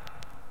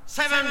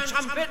 7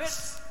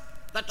 trumpets,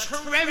 the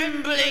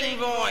trembling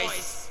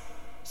voice.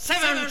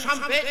 7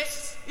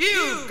 trumpets,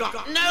 you've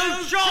got no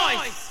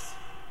choice.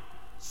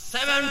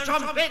 7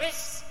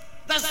 trumpets,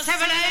 the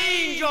 7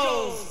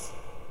 angels.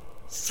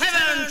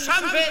 7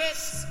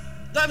 trumpets,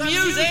 the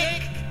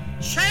music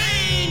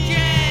changes.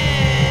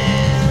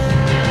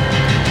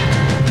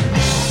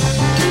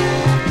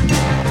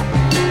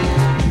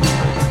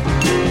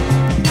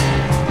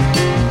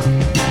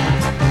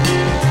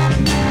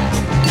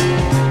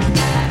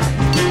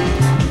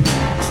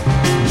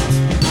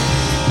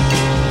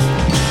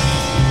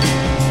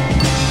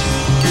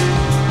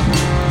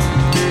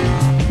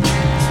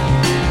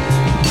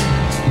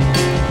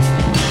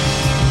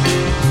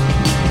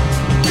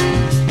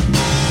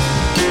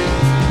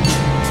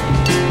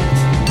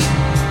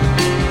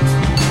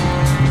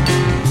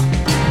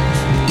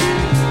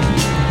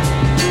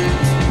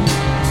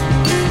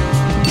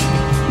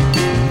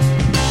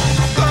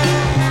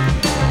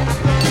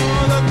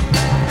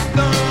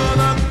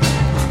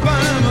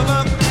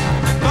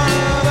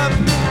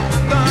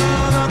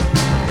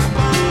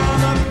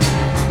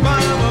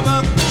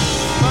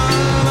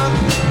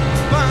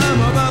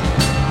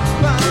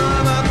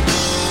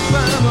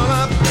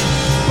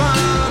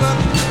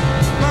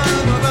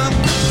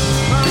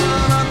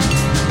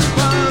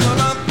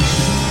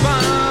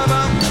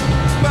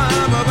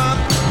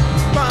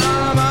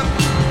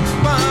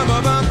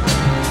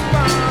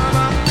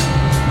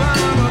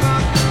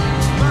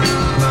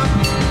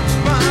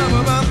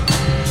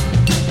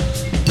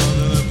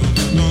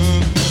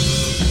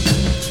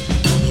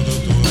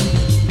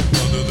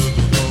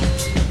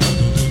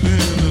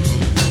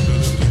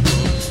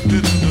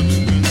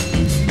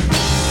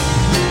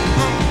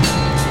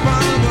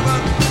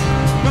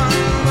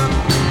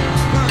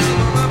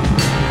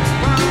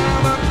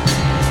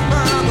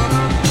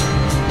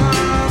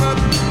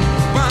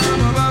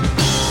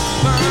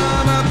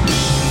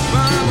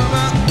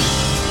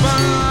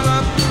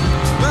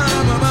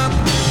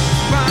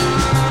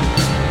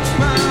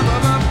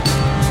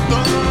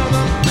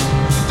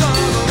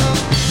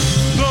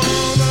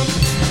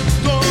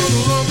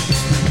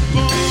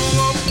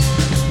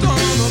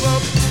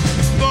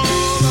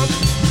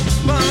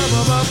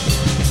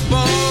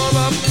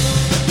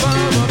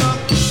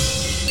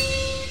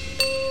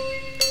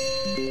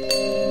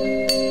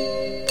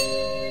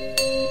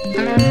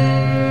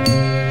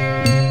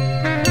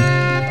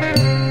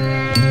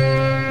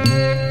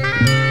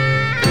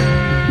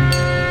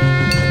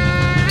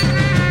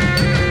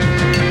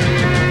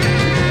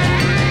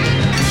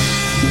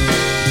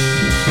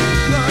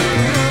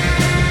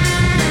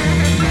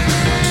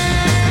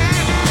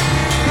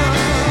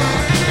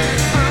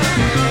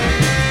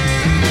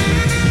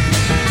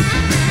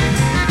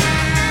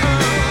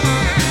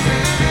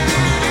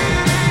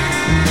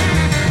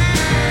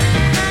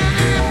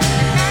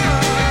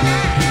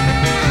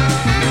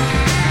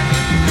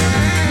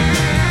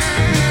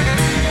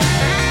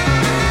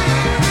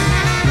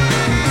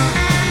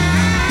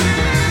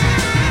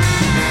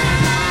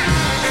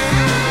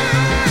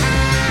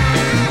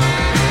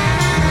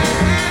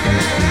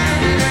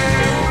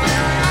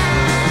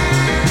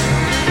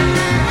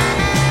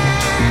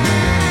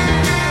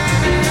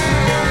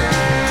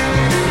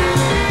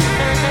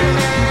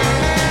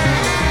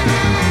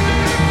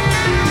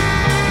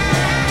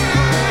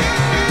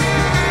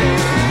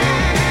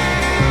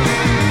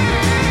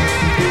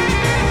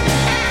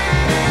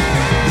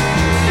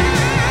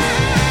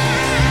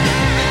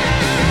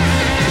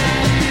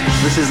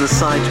 This is the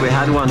sight we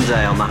had one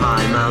day on the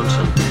high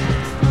mountain.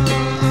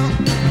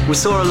 We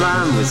saw a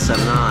lamb with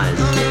 7 eyes.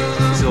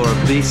 We saw a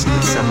beast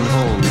with 7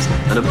 horns,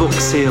 and a book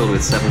sealed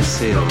with 7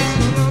 seals.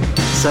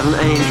 7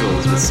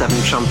 angels with 7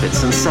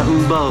 trumpets, and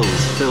 7 bowls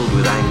filled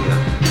with anger.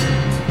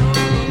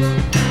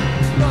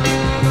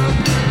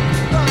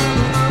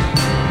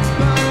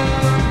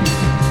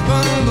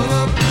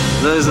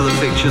 Those are the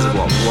pictures of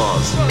what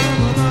was,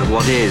 of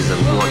what is, and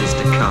what is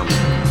to come.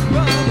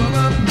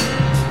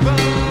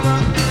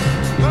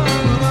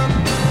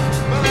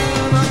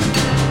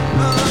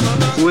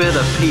 We're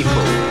the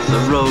people, the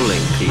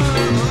rolling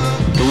people,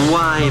 the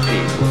why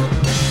people,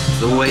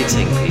 the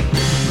waiting people,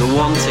 the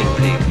wanting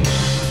people,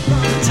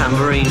 the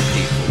tambourine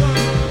people,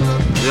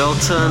 the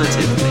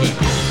alternative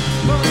people,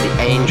 the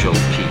angel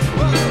people.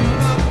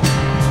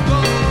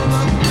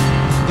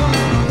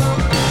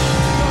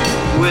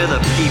 We're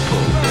the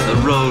people, the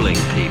rolling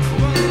people,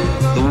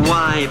 the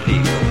why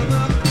people,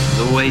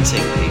 the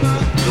waiting people,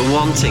 the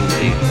wanting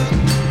people,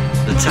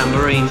 the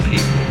tambourine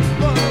people,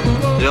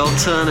 the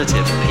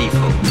alternative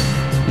people,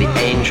 the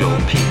angel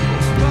people.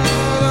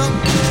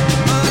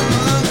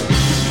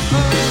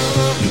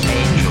 The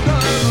angel.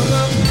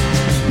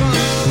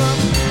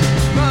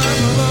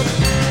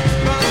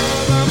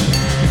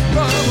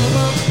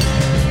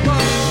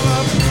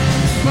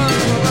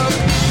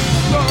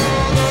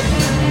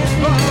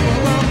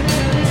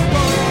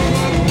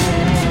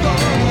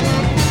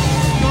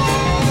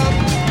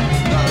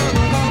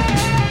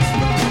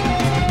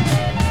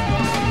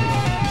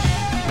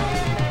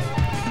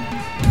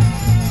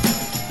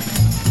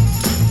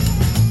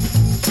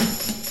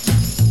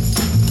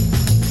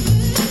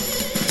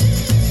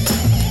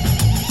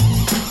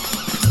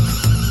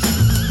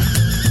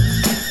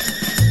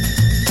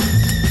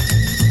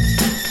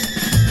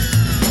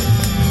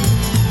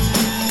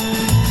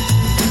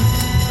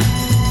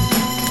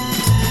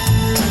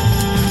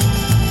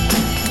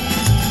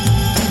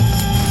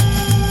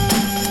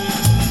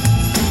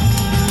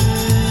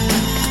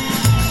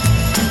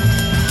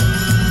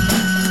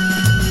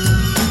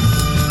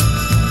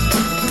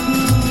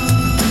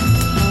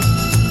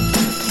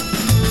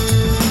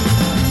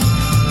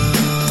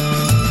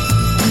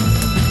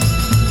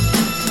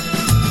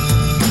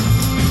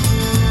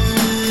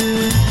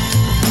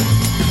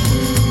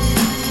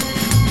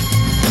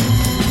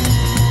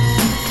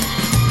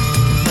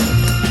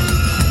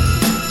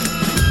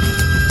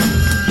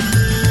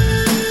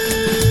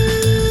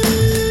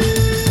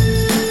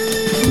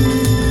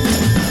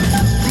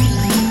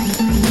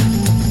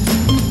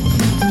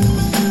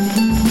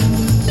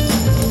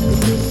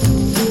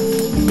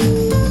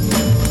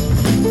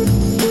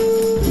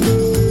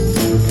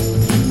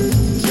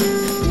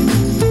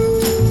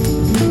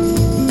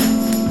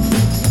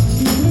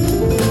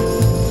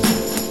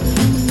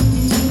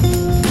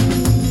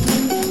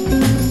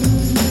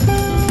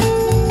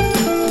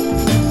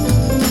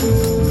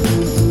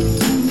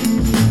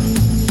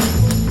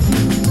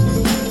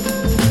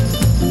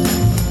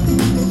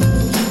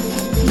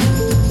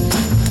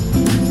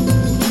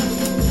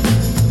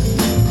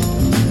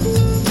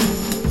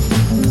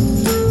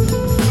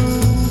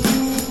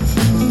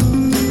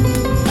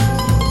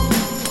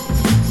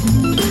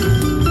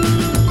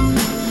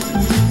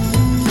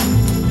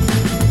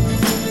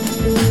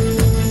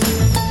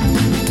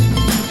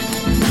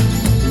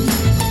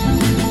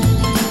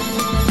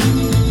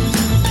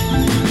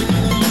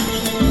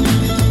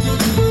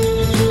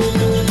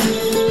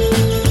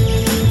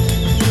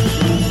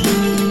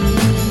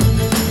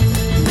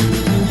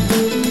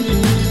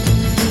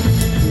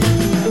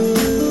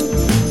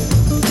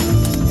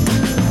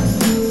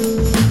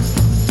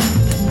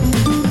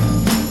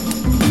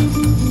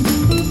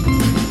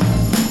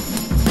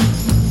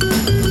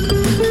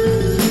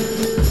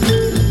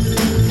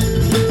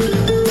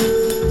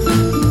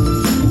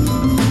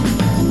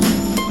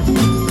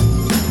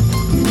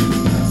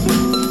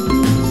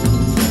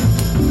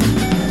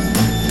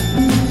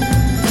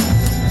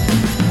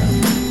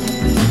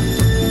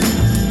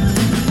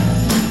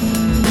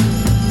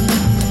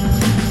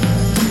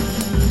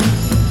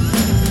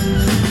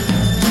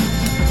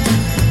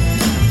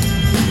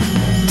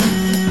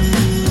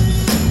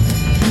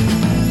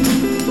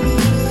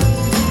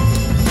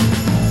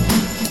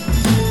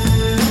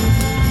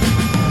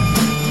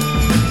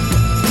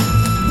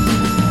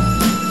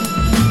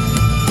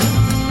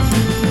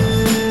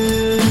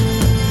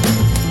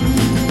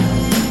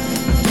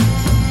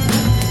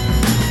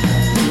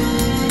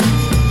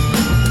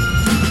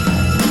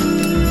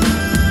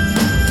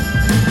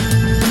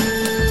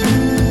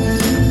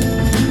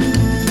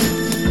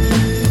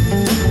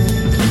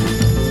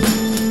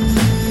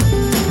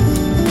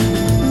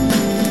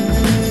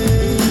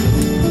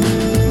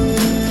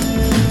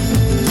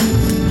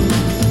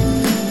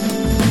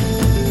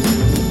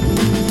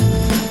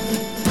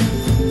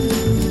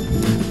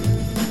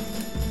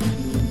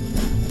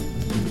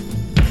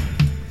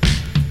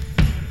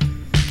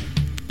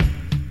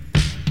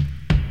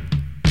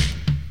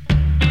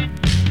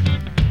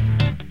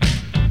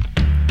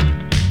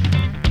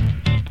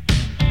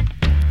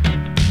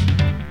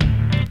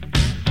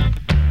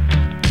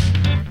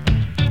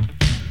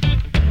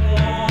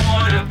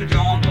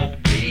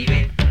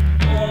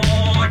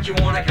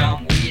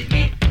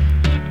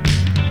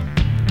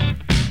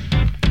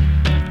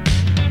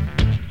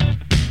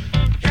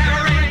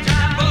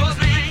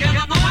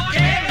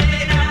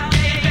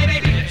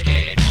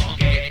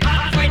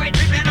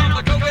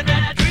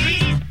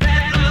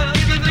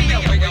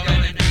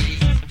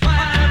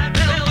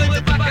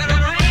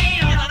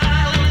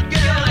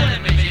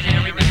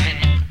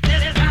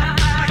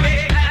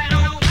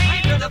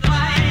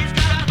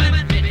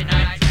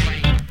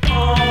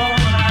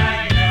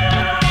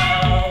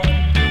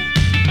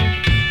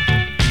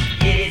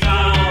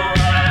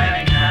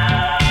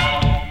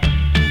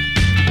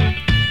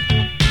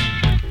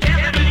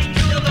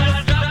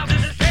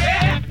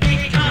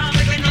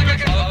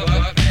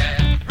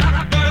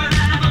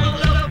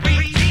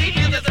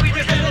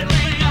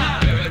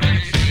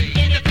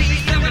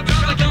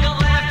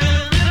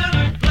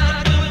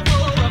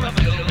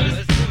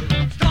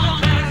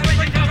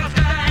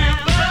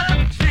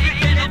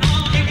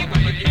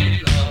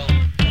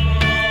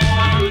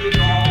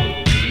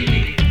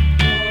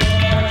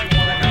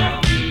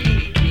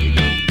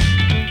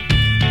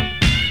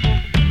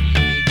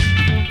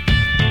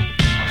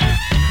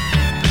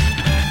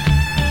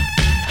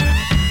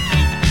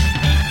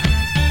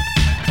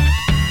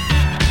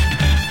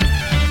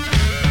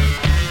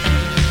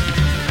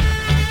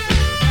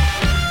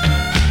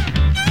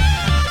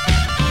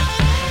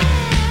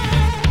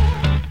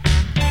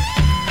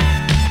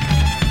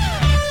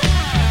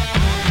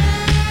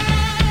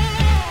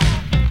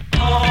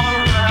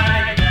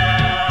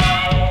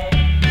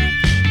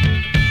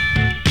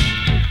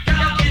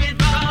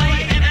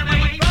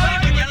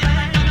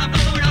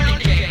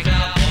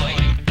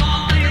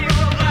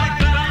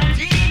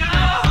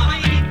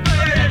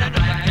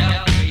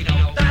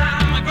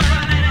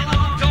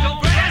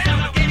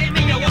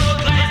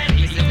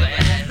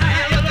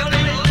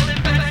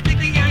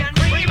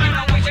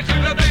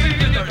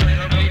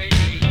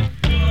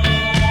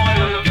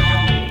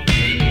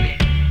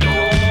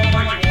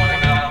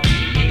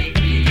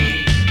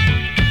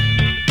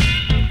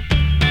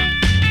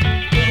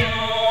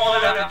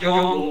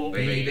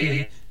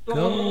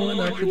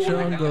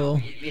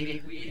 jungle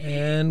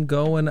and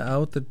going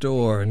out the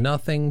door.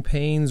 Nothing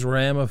pains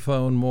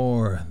Ramaphone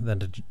more than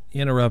to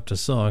interrupt a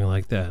song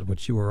like that,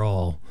 which you were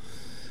all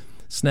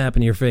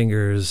snapping your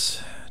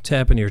fingers,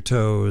 tapping your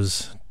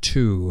toes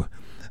to.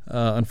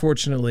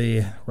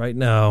 Unfortunately, right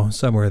now,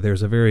 somewhere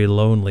there's a very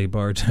lonely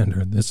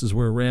bartender. This is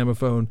where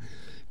Ramaphone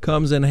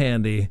comes in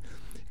handy,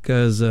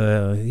 because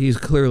he's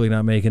clearly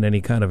not making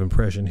any kind of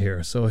impression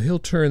here. So he'll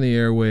turn the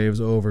airwaves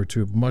over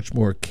to much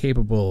more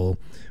capable,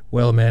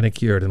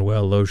 well-manicured and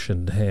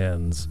well-lotioned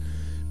hands.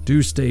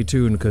 Do stay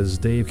tuned, because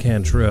Dave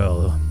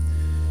Cantrell,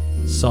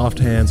 Soft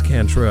Hands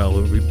Cantrell,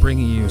 will be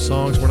bringing you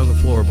songs from the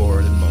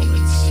floorboard in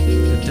moments.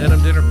 The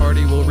Denim Dinner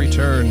Party will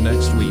return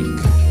next week.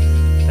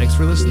 Thanks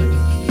for listening.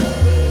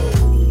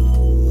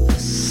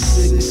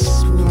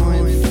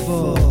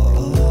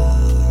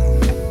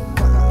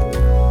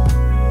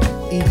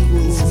 6.4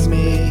 equals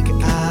make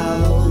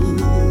out.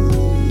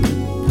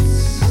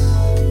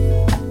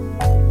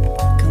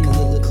 Come a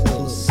little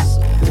closer.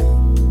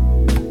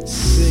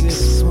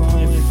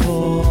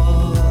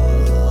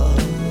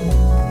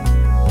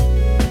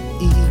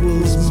 6.4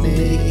 equals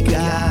make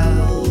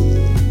out.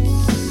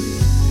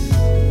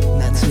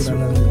 That's what I'm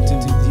gonna do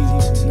with you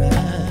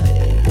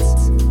tonight.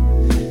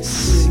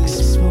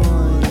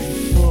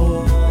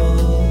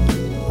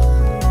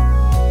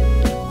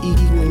 6.4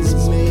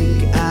 equals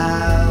make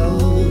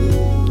out.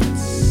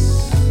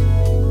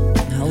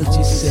 How would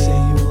you say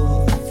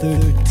you're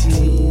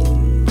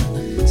 13?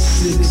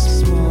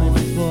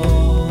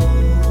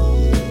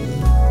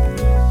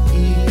 6.4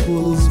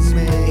 equals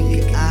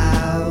make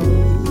out.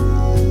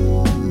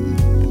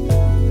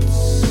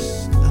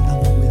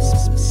 I'll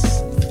whisper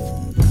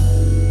something.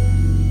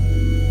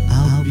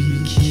 I'll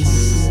be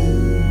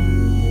kissing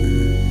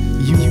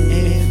you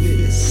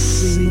every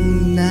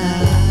single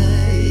night.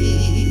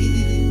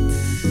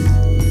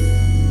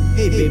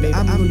 Hey baby,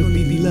 I'm gonna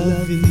be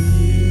loving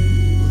you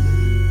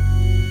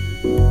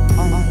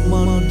on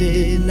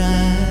Monday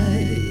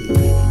nights.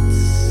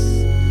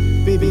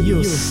 Baby,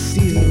 you're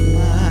still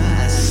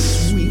my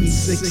sweet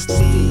 16.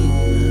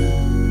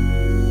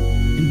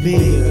 And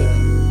baby,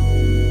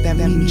 that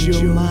means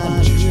you're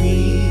my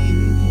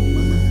dream.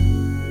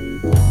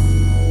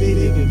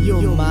 Baby,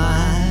 you're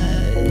my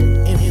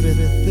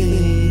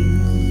everything.